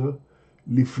עוצר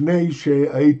לפני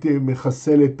שהייתי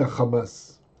מחסל את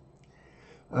החמאס.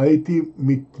 הייתי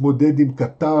מתמודד עם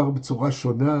קטר בצורה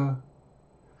שונה,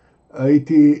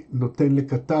 הייתי נותן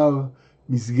לקטר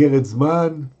מסגרת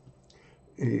זמן,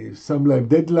 שם להם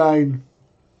דדליין,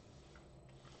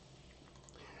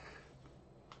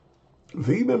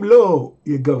 ואם הם לא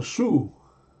יגרשו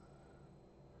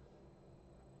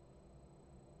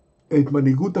את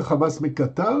מנהיגות החמאס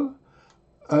מקטר,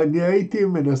 אני הייתי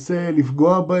מנסה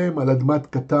לפגוע בהם על אדמת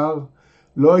קטר,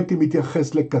 לא הייתי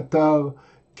מתייחס לקטר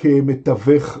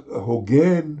כמתווך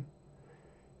הוגן,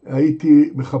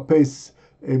 הייתי מחפש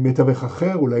מתווך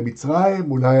אחר, אולי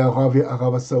מצרים, אולי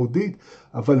ערב הסעודית,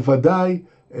 אבל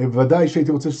ודאי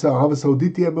שהייתי רוצה שערב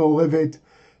הסעודית תהיה מעורבת,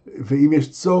 ואם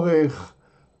יש צורך,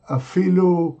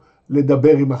 אפילו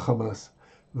לדבר עם החמאס.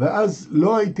 ואז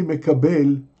לא הייתי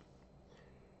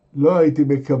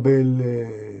מקבל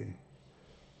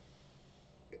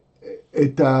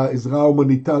את העזרה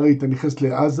ההומניטרית הנכנסת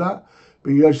לעזה,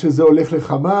 בגלל שזה הולך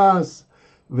לחמאס,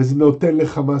 וזה נותן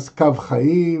לחמאס קו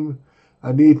חיים.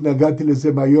 אני התנגדתי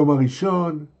לזה מהיום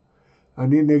הראשון,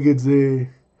 אני נגד זה.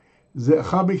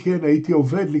 אחר מכן הייתי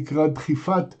עובד לקראת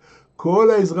דחיפת כל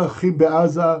האזרחים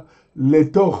בעזה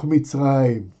לתוך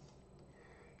מצרים.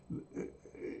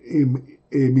 אם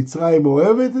מצרים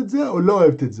אוהבת את זה או לא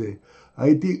אוהבת את זה.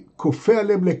 הייתי כופה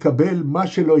עליהם לקבל מה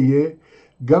שלא יהיה,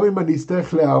 גם אם אני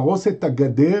אצטרך להרוס את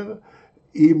הגדר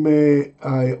עם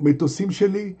המטוסים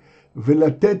שלי,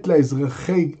 ולתת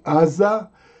לאזרחי עזה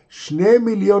 2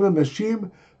 מיליון אנשים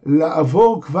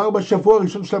לעבור כבר בשבוע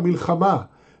הראשון של המלחמה.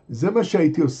 זה מה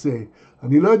שהייתי עושה.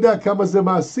 אני לא יודע כמה זה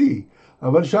מעשי,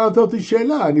 אבל שאלת אותי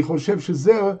שאלה, אני חושב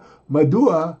שזה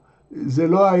מדוע זה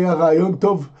לא היה רעיון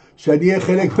טוב שאני אהיה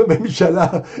חלק בממשלה,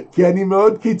 כי אני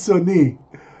מאוד קיצוני.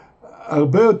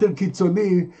 הרבה יותר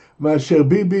קיצוני מאשר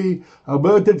ביבי,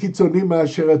 הרבה יותר קיצוני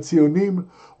מאשר הציונים,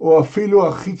 או אפילו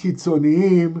הכי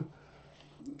קיצוניים,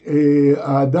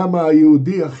 האדם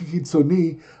היהודי הכי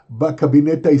קיצוני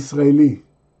בקבינט הישראלי.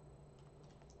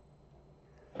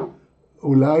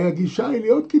 אולי הגישה היא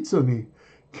להיות קיצוני.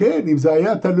 כן, אם זה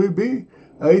היה תלוי בי,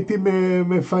 הייתי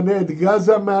מפנה את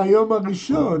גזה מהיום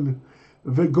הראשון,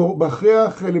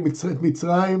 ומכריח את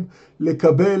מצרים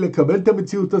לקבל את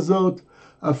המציאות הזאת,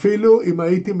 אפילו אם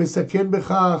הייתי מסכן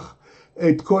בכך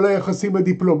את כל היחסים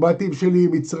הדיפלומטיים שלי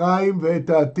עם מצרים ואת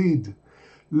העתיד.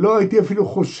 לא הייתי אפילו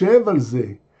חושב על זה.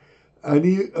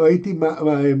 אני הייתי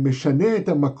משנה את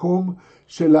המקום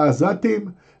של העזתים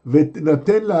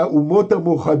ונתן לאומות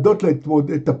המאוחדות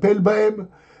לטפל בהם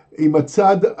עם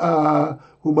הצד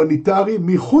ההומניטרי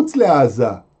מחוץ לעזה.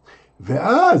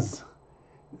 ואז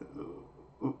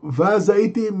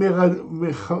הייתי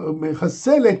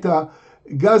מחסל את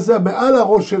גזה מעל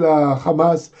הראש של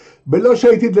החמאס, בלא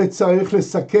שהייתי צריך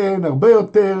לסכן הרבה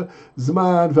יותר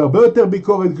זמן והרבה יותר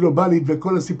ביקורת גלובלית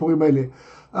וכל הסיפורים האלה.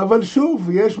 אבל שוב,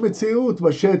 יש מציאות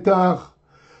בשטח,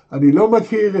 אני לא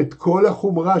מכיר את כל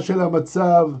החומרה של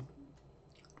המצב.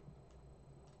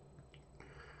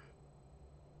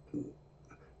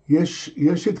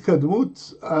 יש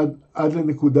התקדמות עד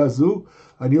לנקודה זו,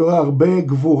 אני רואה הרבה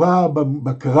גבורה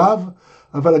בקרב,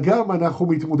 אבל גם אנחנו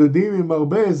מתמודדים עם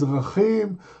הרבה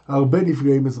אזרחים, הרבה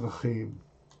נפגעים אזרחיים.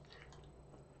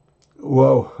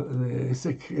 וואו,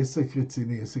 עסק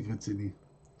רציני, עסק רציני.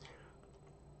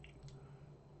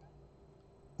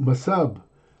 מסעב,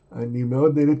 אני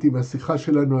מאוד נהניתי מהשיחה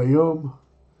שלנו היום.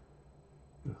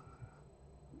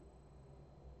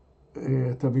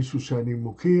 אתה מישהו שאני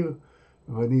מוקיר,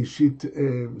 ואני אישית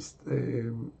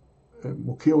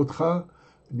מוקיר אותך,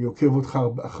 אני עוקב אותך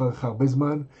אחריך הרבה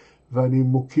זמן, ואני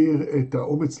מוקיר את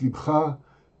האומץ לבך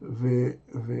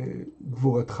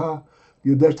וגבורתך.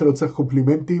 אני יודע שאתה לא צריך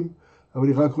קומפלימנטים, אבל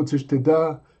אני רק רוצה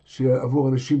שתדע שעבור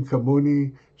אנשים כמוני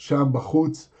שם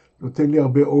בחוץ, נותן לי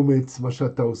הרבה אומץ מה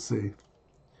שאתה עושה.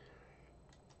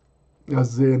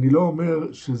 אז אני לא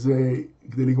אומר שזה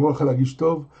כדי לגמור לך להרגיש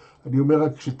טוב, אני אומר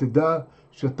רק שתדע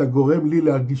שאתה גורם לי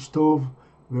להרגיש טוב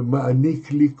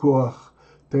ומעניק לי כוח.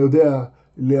 אתה יודע,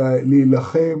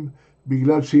 להילחם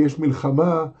בגלל שיש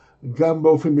מלחמה גם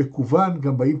באופן מקוון,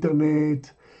 גם באינטרנט,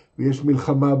 ויש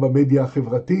מלחמה במדיה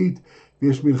החברתית,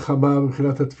 ויש מלחמה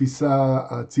מבחינת התפיסה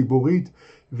הציבורית,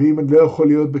 ואם אני לא יכול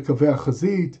להיות בקווי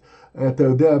החזית, אתה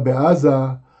יודע, בעזה,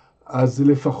 אז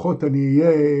לפחות אני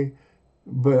אהיה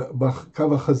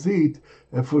בקו החזית,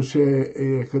 איפה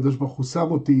שהקדוש ברוך הוא שם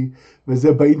אותי,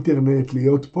 וזה באינטרנט,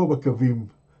 להיות פה בקווים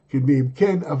קדמיים.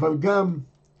 כן, אבל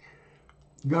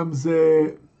גם זה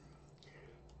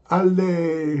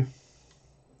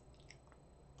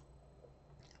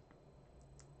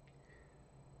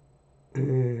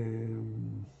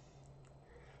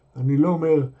אני לא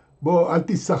אומר, בוא, אל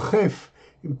תסחף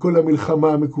עם כל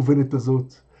המלחמה המקוונת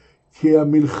הזאת, כי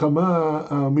המלחמה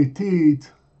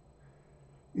האמיתית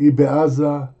היא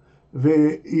בעזה,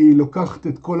 והיא לוקחת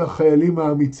את כל החיילים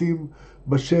האמיצים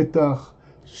בשטח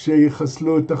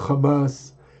שיחסלו את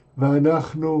החמאס,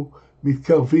 ואנחנו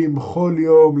מתקרבים כל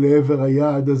יום לעבר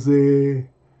היעד הזה.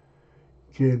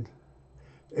 כן,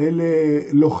 אלה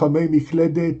לוחמי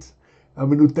מקלדת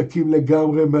המנותקים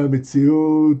לגמרי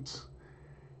מהמציאות,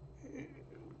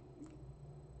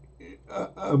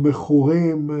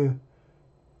 המכורים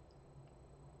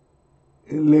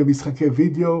למשחקי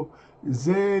וידאו.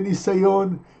 זה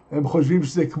ניסיון, הם חושבים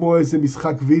שזה כמו איזה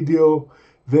משחק וידאו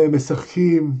והם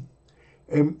משחקים.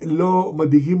 הם לא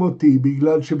מדאיגים אותי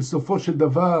בגלל שבסופו של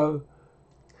דבר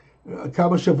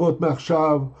כמה שבועות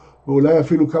מעכשיו ואולי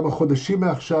אפילו כמה חודשים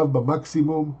מעכשיו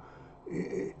במקסימום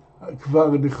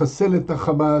כבר נחסל את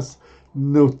החמאס,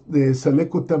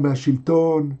 נסלק אותה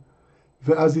מהשלטון,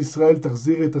 ואז ישראל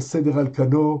תחזיר את הסדר על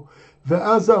כנו,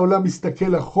 ואז העולם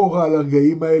מסתכל אחורה על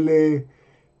הרגעים האלה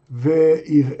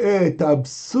ויראה את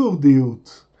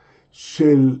האבסורדיות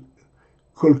של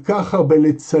כל כך הרבה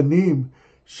ליצנים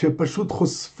שפשוט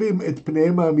חושפים את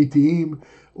פניהם האמיתיים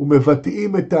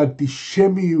ומבטאים את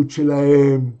האנטישמיות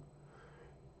שלהם.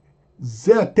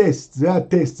 זה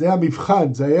הטסט, זה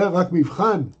המבחן, זה היה רק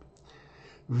מבחן.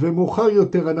 ומאוחר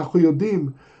יותר אנחנו יודעים,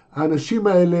 האנשים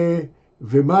האלה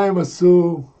ומה הם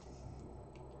עשו,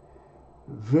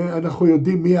 ואנחנו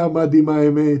יודעים מי עמד עם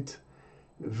האמת,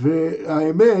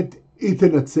 והאמת היא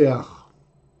תנצח.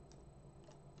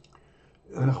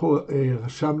 אנחנו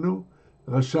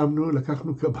רשמנו,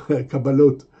 לקחנו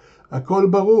קבלות, הכל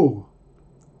ברור.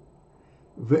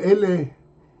 ואלה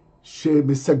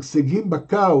שמשגשגים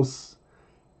בכאוס,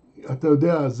 אתה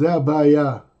יודע, זה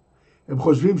הבעיה. הם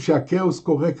חושבים שהכאוס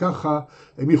קורה ככה,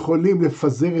 הם יכולים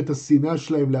לפזר את השנאה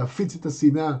שלהם, להפיץ את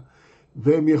השנאה,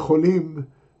 והם יכולים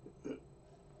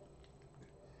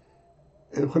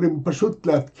פשוט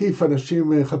להתקיף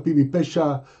אנשים חפים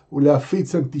מפשע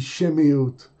ולהפיץ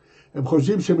אנטישמיות. הם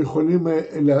חושבים שהם יכולים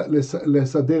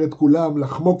לסדר את כולם,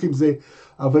 לחמוק עם זה,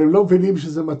 אבל הם לא מבינים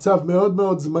שזה מצב מאוד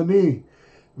מאוד זמני,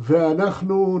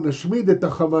 ואנחנו נשמיד את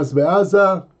החמאס בעזה,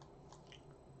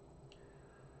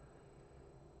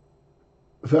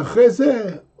 ואחרי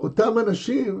זה אותם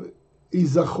אנשים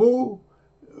ייזכרו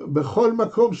בכל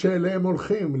מקום שאליהם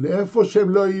הולכים, לאיפה שהם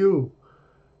לא יהיו.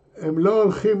 הם לא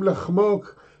הולכים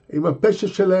לחמוק עם הפשע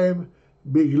שלהם,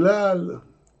 בגלל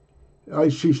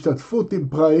שהשתתפות עם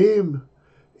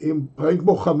פרעים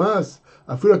כמו חמאס,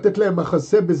 אפילו לתת להם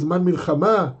מחסה בזמן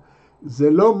מלחמה, זה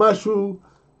לא משהו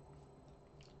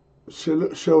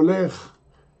שהולך,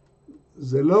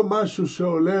 זה לא משהו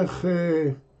שהולך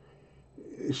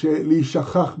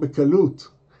להישכח בקלות.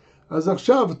 אז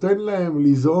עכשיו תן להם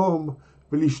לזעום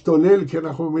ולהשתולל כי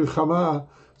אנחנו במלחמה.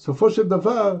 סופו של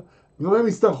דבר, גם הם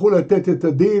יצטרכו לתת את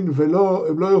הדין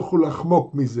והם לא יוכלו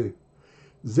לחמוק מזה.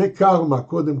 זה קרמה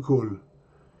קודם כל.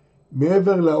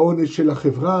 מעבר לעונש של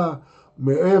החברה,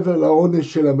 מעבר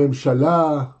לעונש של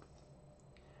הממשלה,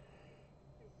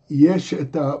 יש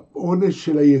את העונש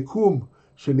של היקום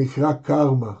שנקרא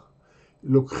קרמה.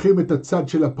 לוקחים את הצד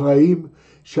של הפרעים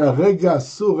שהרגע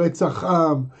עשו רצח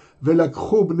עם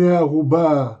ולקחו בני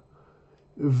ערובה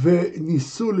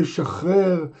וניסו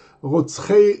לשחרר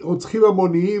רוצחים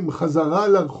המוניים חזרה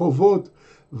לרחובות,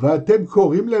 ואתם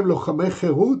קוראים להם לוחמי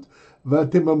חירות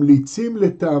ואתם ממליצים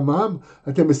לטעמם,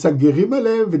 אתם מסגרים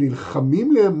עליהם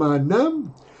ונלחמים למענם,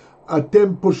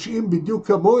 אתם פושעים בדיוק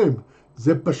כמוהם.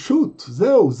 זה פשוט,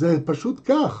 זהו, זה פשוט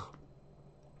כך.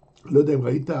 לא יודע אם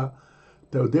ראית,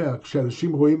 אתה יודע,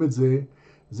 כשאנשים רואים את זה,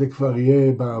 זה כבר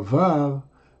יהיה בעבר,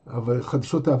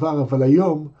 חדשות העבר, אבל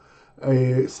היום,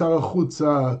 שר החוץ,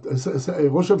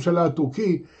 ראש הממשלה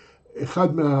הטורקי, אחד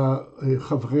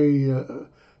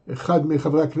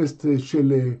מחברי הכנסת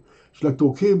של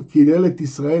הטורקים, קילל את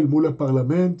ישראל מול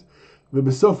הפרלמנט,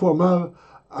 ובסוף הוא אמר,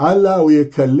 אללה הוא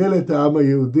יקלל את העם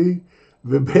היהודי,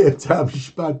 ובאמצע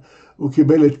המשפט הוא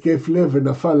קיבל התקף לב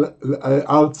ונפל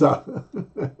ארצה.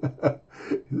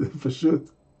 זה פשוט.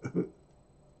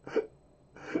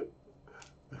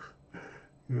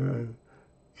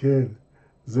 כן,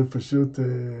 זה פשוט,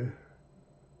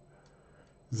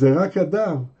 זה רק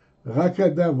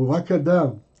אדם, הוא רק אדם.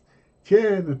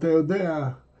 כן, אתה יודע,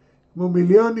 כמו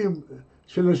מיליונים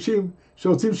של אנשים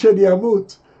שרוצים שאני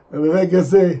אמות, ברגע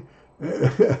זה,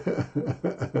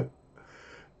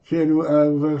 כן,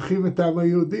 מברכים את העם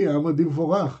היהודי, העם היהודי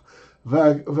מבורך,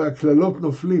 והכללות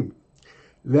נופלים.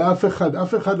 אף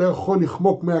אחד לא יכול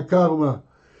לחמוק מהקרמה,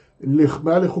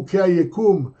 מעל לחוקי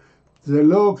היקום. זה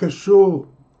לא קשור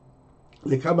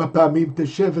לכמה פעמים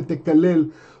תשב ותקלל,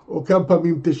 או כמה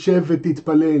פעמים תשב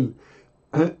ותתפלל.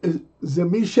 זה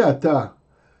מי שאתה,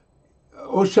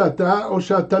 או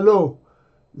שאתה לא.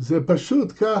 זה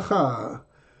פשוט ככה.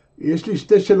 יש לי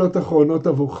שתי שאלות אחרונות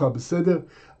עבורך, בסדר?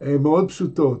 מאוד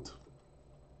פשוטות.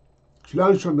 שאלה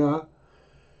ראשונה,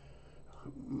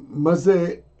 מה זה,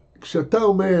 כשאתה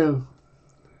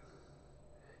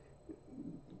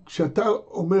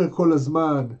אומר כל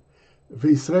הזמן,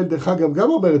 וישראל דרך אגב גם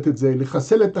אומרת את זה,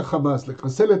 לחסל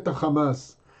את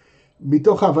החמאס,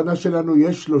 מתוך ההבנה שלנו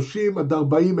יש 30 עד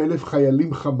 40 אלף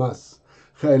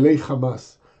חיילי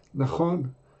חמאס, נכון?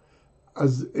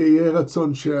 אז יהיה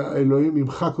רצון שהאלוהים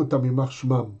ימחק אותם ממח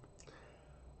שמם.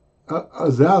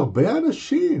 אז זה הרבה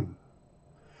אנשים,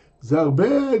 זה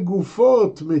הרבה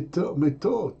גופות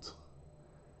מתות.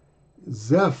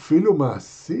 זה אפילו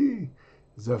מעשי,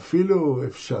 זה אפילו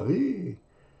אפשרי.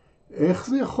 איך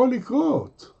זה יכול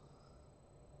לקרות?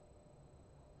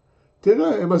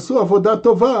 תראה, הם עשו עבודה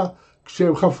טובה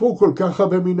כשהם חפרו כל כך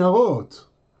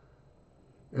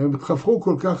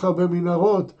הרבה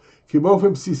מנהרות. כי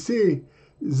באופן בסיסי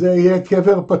זה יהיה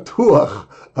קבר פתוח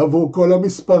עבור כל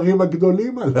המספרים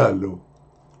הגדולים הללו.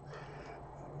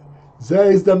 זה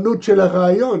ההזדמנות של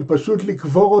הרעיון, פשוט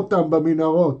לקבור אותם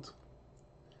במנהרות.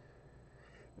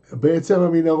 בעצם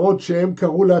המנהרות שהם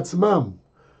קראו לעצמם,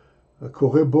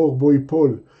 הקורא בור בו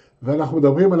ייפול. ואנחנו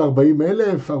מדברים על 40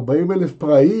 אלף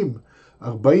פרעים,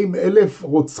 40 אלף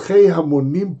רוצחי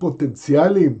המונים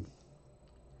פוטנציאליים.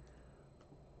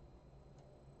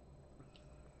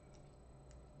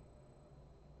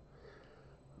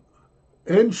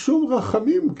 אין שום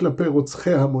רחמים כלפי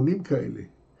רוצחי המונים כאלה.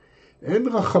 אין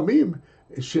רחמים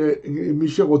שמי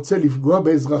שרוצה לפגוע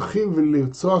באזרחים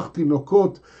ולרצוח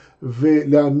תינוקות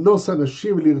ולאנוס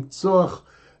אנשים ולרצוח,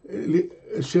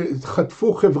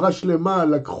 שחטפו חברה שלמה,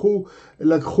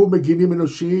 לקחו מגינים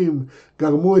אנושיים,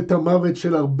 גרמו את המוות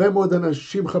של הרבה מאוד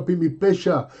אנשים חפים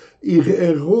מפשע,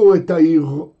 ערערו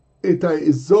את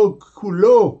האזור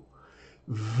כולו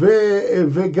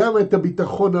וגם את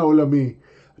הביטחון העולמי.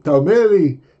 אתה אומר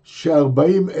לי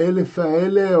ש40 אלף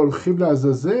האלה הולכים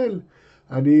לעזאזל?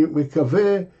 אני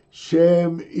מקווה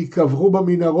שהם יקברו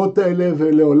במנהרות האלה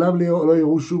ולעולם לא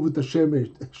יראו שוב את השמש.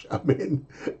 אמן.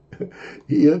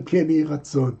 כן יהי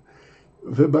רצון.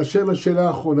 ובאשר לשאלה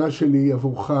האחרונה שלי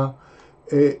עבורך,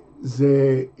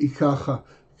 זה ככה.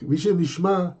 מי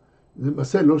שנשמע, זה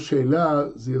למעשה לא שאלה,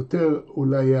 זה יותר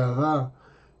אולי הערה,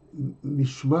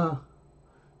 נשמע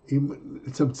אם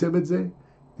לצמצם את זה,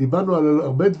 דיברנו על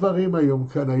הרבה דברים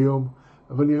כאן היום,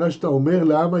 אבל נראה שאתה אומר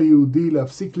לעם היהודי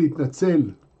להפסיק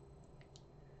להתנצל.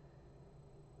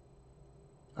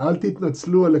 אל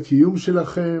תתנצלו על הקיום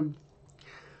שלכם,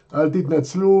 אל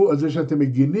תתנצלו על זה שאתם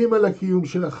מגינים על הקיום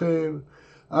שלכם,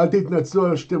 אל תתנצלו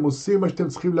על שאתם עושים מה שאתם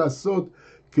צריכים לעשות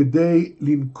כדי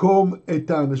לנקום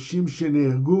את האנשים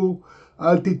שנהרגו,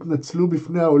 אל תתנצלו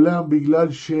בפני העולם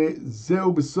בגלל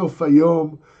שזהו בסוף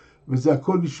היום, וזה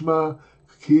הכל נשמע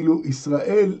כאילו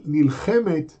ישראל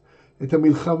נלחמת את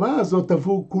המלחמה הזאת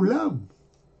עבור כולם.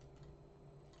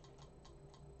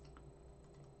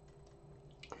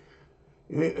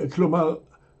 כלומר,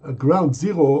 ה-ground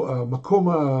zero,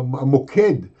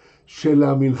 המוקד של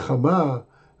המלחמה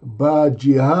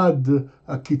בג'יהאד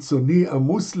הקיצוני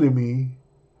המוסלמי,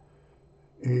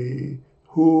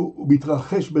 הוא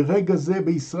מתרחש ברגע זה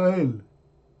בישראל.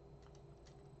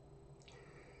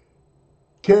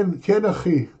 כן, כן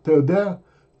אחי, אתה יודע,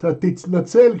 אתה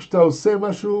תתנצל כשאתה עושה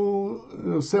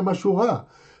משהו רע.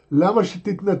 למה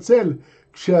שתתנצל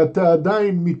כשאתה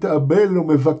עדיין מתאבל או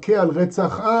מבכה על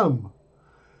רצח עם?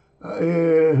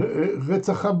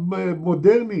 רצח עם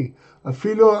מודרני.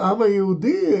 אפילו העם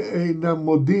היהודי אינם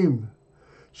מודים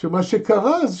שמה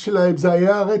שקרה שלהם זה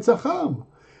היה רצח עם.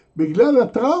 בגלל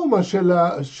הטראומה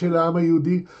של העם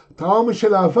היהודי, טראומה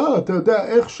של העבר, אתה יודע,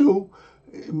 איכשהו,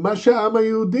 מה שהעם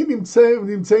היהודי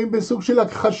נמצאים בסוג של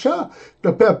הכחשה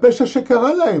כלפי הפשע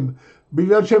שקרה להם,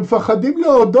 בגלל שהם מפחדים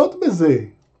להודות בזה.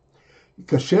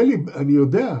 קשה לי, אני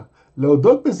יודע,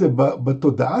 להודות בזה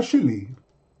בתודעה שלי.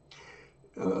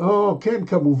 כן,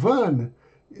 כמובן,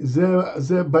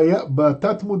 זה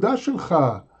בתת מודע שלך.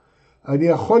 אני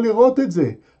יכול לראות את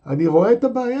זה. אני רואה את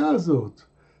הבעיה הזאת.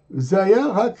 זה היה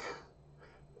רק,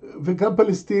 וגם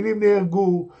פלסטינים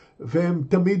נהרגו, והם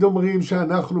תמיד אומרים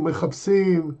שאנחנו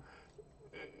מחפשים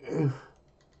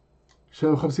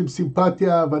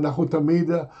סימפתיה, ואנחנו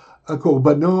תמיד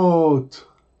הקורבנות.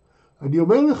 אני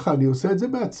אומר לך, אני עושה את זה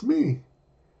בעצמי.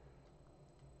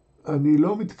 אני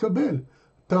לא מתקבל.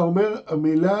 אתה אומר,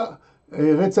 המילה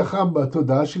רצח עם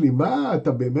בתודעה שלי, מה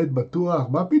אתה באמת בטוח?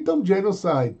 מה פתאום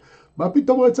ג'נוסייד? מה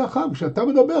פתאום רצח עם? כשאתה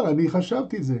מדבר, אני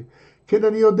חשבתי את זה. כן,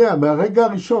 אני יודע, מהרגע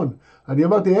הראשון. אני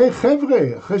אמרתי, היי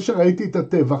חבר'ה, אחרי שראיתי את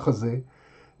הטבח הזה,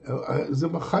 זה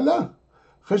מחלה.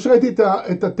 אחרי שראיתי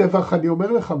את הטבח, אני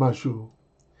אומר לך משהו.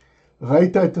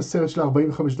 ראית את הסרט של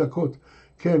 45 דקות?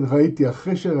 כן, ראיתי,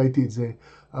 אחרי שראיתי את זה.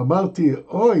 אמרתי,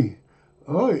 אוי,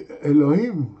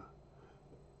 אלוהים.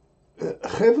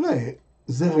 חבר'ה,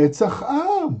 זה רצח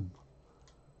עם.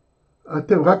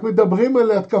 אתם רק מדברים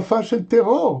על התקפה של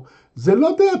טרור. זה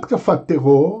לא די התקפת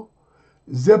טרור,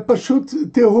 זה פשוט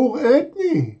טהור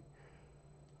אתני.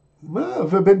 מה?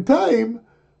 ובינתיים,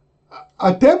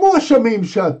 אתם מואשמים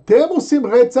שאתם עושים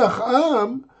רצח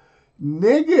עם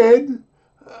נגד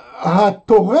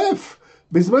הטורף,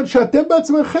 בזמן שאתם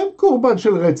בעצמכם קורבן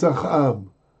של רצח עם.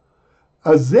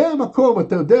 אז זה המקום,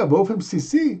 אתה יודע, באופן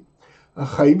בסיסי,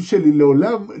 החיים שלי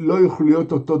לעולם לא יוכלו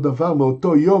להיות אותו דבר,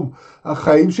 מאותו יום,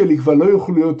 החיים שלי כבר לא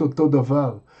יוכלו להיות אותו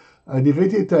דבר. אני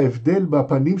ראיתי את ההבדל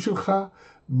בפנים שלך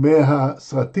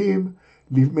מהסרטים,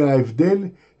 מההבדל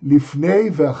לפני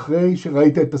ואחרי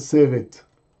שראית את הסרט.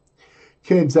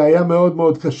 כן, זה היה מאוד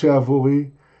מאוד קשה עבורי,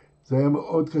 זה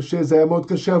היה מאוד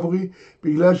קשה עבורי,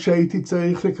 בגלל שהייתי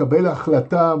צריך לקבל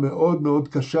החלטה מאוד מאוד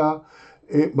קשה,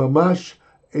 ממש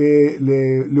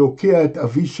להוקיע את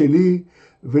אבי שלי,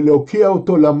 ולהוקיע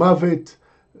אותו למוות,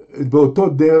 באותו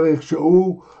דרך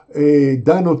שהוא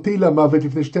דן אותי למוות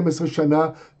לפני 12 שנה,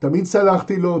 תמיד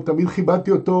סלחתי לו, תמיד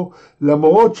חיבדתי אותו,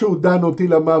 למרות שהוא דן אותי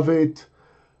למוות,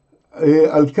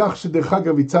 על כך שדרך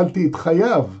אגב הצלתי את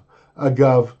חייו,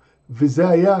 אגב, וזה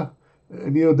היה,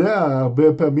 אני יודע,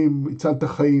 הרבה פעמים הצלת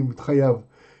חיים, את חייו.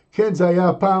 כן, זה היה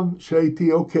הפעם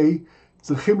שהייתי, אוקיי,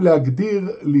 צריכים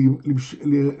להגדיר,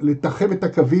 לתחם את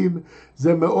הקווים,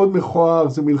 זה מאוד מכוער,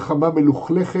 זה מלחמה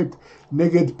מלוכלכת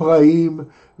נגד פראים,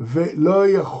 ולא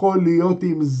יכול להיות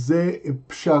עם זה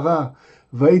פשרה,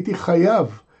 והייתי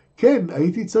חייב, כן,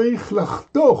 הייתי צריך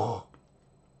לחתוך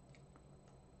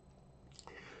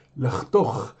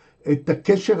את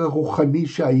הקשר הרוחני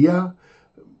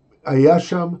היה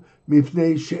שם,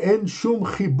 מפני שאין שום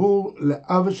חיבור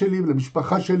לאבא שלי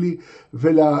ולמשפחה שלי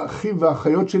ולאחים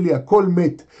והאחיות שלי, הכל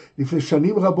מת לפני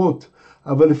שנים רבות,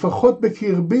 אבל לפחות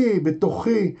בקרבי,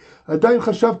 בתוכי, עדיין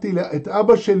חשבתי את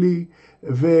אבא שלי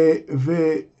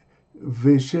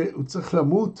ושהוא צריך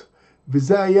למות,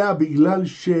 וזה היה בגלל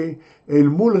שאל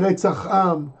מול רצח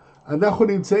עם, אנחנו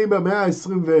נמצאים במאה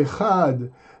ה-21,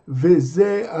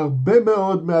 וזה הרבה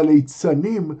מאוד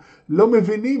מהליצנים לא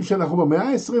מבינים שאנחנו במאה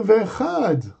ה-21.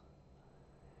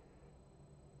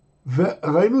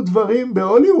 וראינו דברים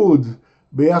בהוליווד,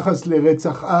 ביחס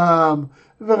לרצח עם,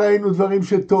 וראינו דברים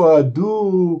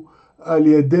שתועדו על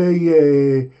ידי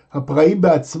הפראים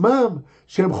בעצמם,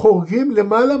 שהם חורגים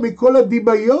למעלה מכל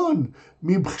הדמיון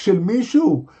של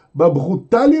מישהו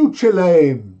בברוטליות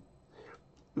שלהם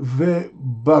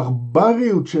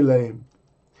וברבריות שלהם.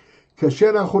 כאשר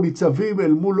אנחנו ניצבים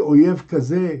אל מול אויב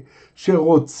כזה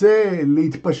שרוצה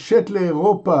להתפשט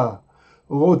לאירופה,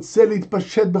 רוצה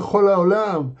להתפשט בכל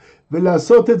העולם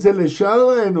ולעשות את זה לשאר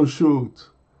האנושות,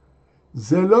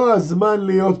 זה לא הזמן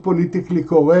להיות פוליטיקלי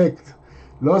קורקט,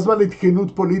 לא הזמן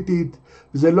לתקינות פוליטית,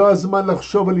 זה לא הזמן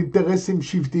לחשוב על אינטרסים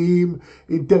שבטיים,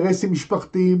 אינטרסים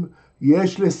משפחתיים,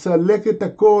 יש לסלק את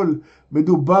הכל.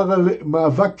 מדובר על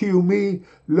מאבק קיומי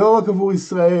לא רק עבור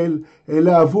ישראל,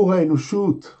 אלא עבור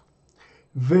האנושות.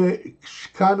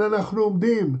 וכאן אנחנו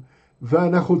עומדים,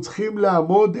 ואנחנו צריכים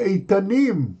לעמוד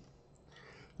איתנים.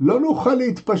 לא נוכל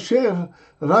להתפשר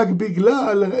רק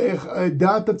בגלל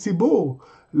דעת הציבור.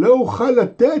 לא אוכל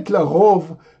לתת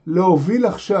לרוב להוביל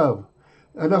עכשיו.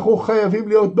 אנחנו חייבים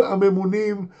להיות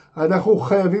הממונים, אנחנו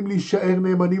חייבים להישאר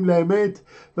נאמנים לאמת,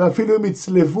 ואפילו אם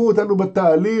יצלבו אותנו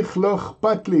בתהליך, לא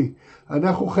אכפת לי.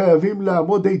 אנחנו חייבים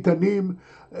לעמוד איתנים,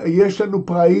 יש לנו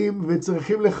פראים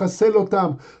וצריכים לחסל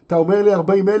אותם. אתה אומר לי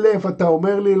 40,000, אתה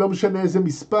אומר לי לא משנה איזה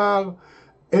מספר,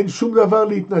 אין שום דבר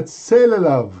להתנצל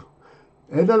עליו.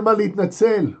 אין על מה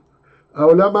להתנצל.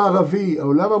 העולם הערבי,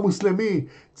 העולם המוסלמי,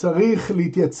 צריך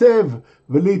להתייצב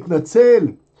ולהתנצל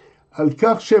על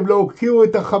כך שהם לא הוקיעו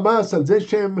את החמאס, על זה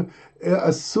שהם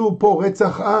עשו פה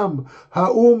רצח עם.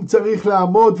 האום צריך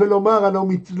לעמוד ולומר, אנחנו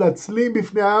מתנצלים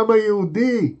בפני העם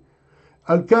היהודי,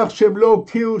 על כך שהם לא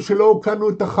הוקיעו, שלא הוקענו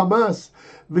את החמאס,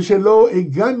 ושלא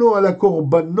הגענו על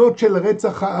הקורבנות של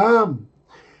רצח העם,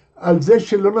 על זה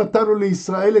שלא נתנו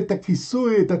לישראל את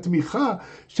הכיסוי, את התמיכה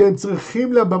שהם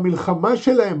צריכים לה במלחמה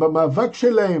שלהם, במאבק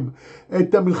שלהם,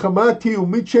 את המלחמה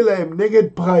הקיומית שלהם נגד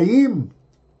פראים.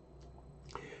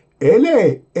 אלה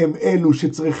הם אלו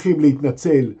שצריכים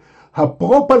להתנצל.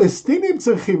 הפרו-פלסטינים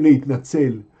צריכים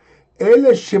להתנצל.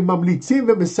 אלה שממליצים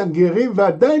ומסנגרים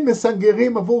ועדיין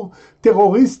מסנגרים עבור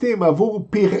טרוריסטים, עבור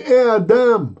פראי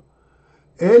אדם.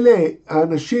 אלה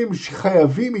האנשים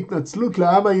שחייבים התנצלות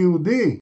לעם היהודי.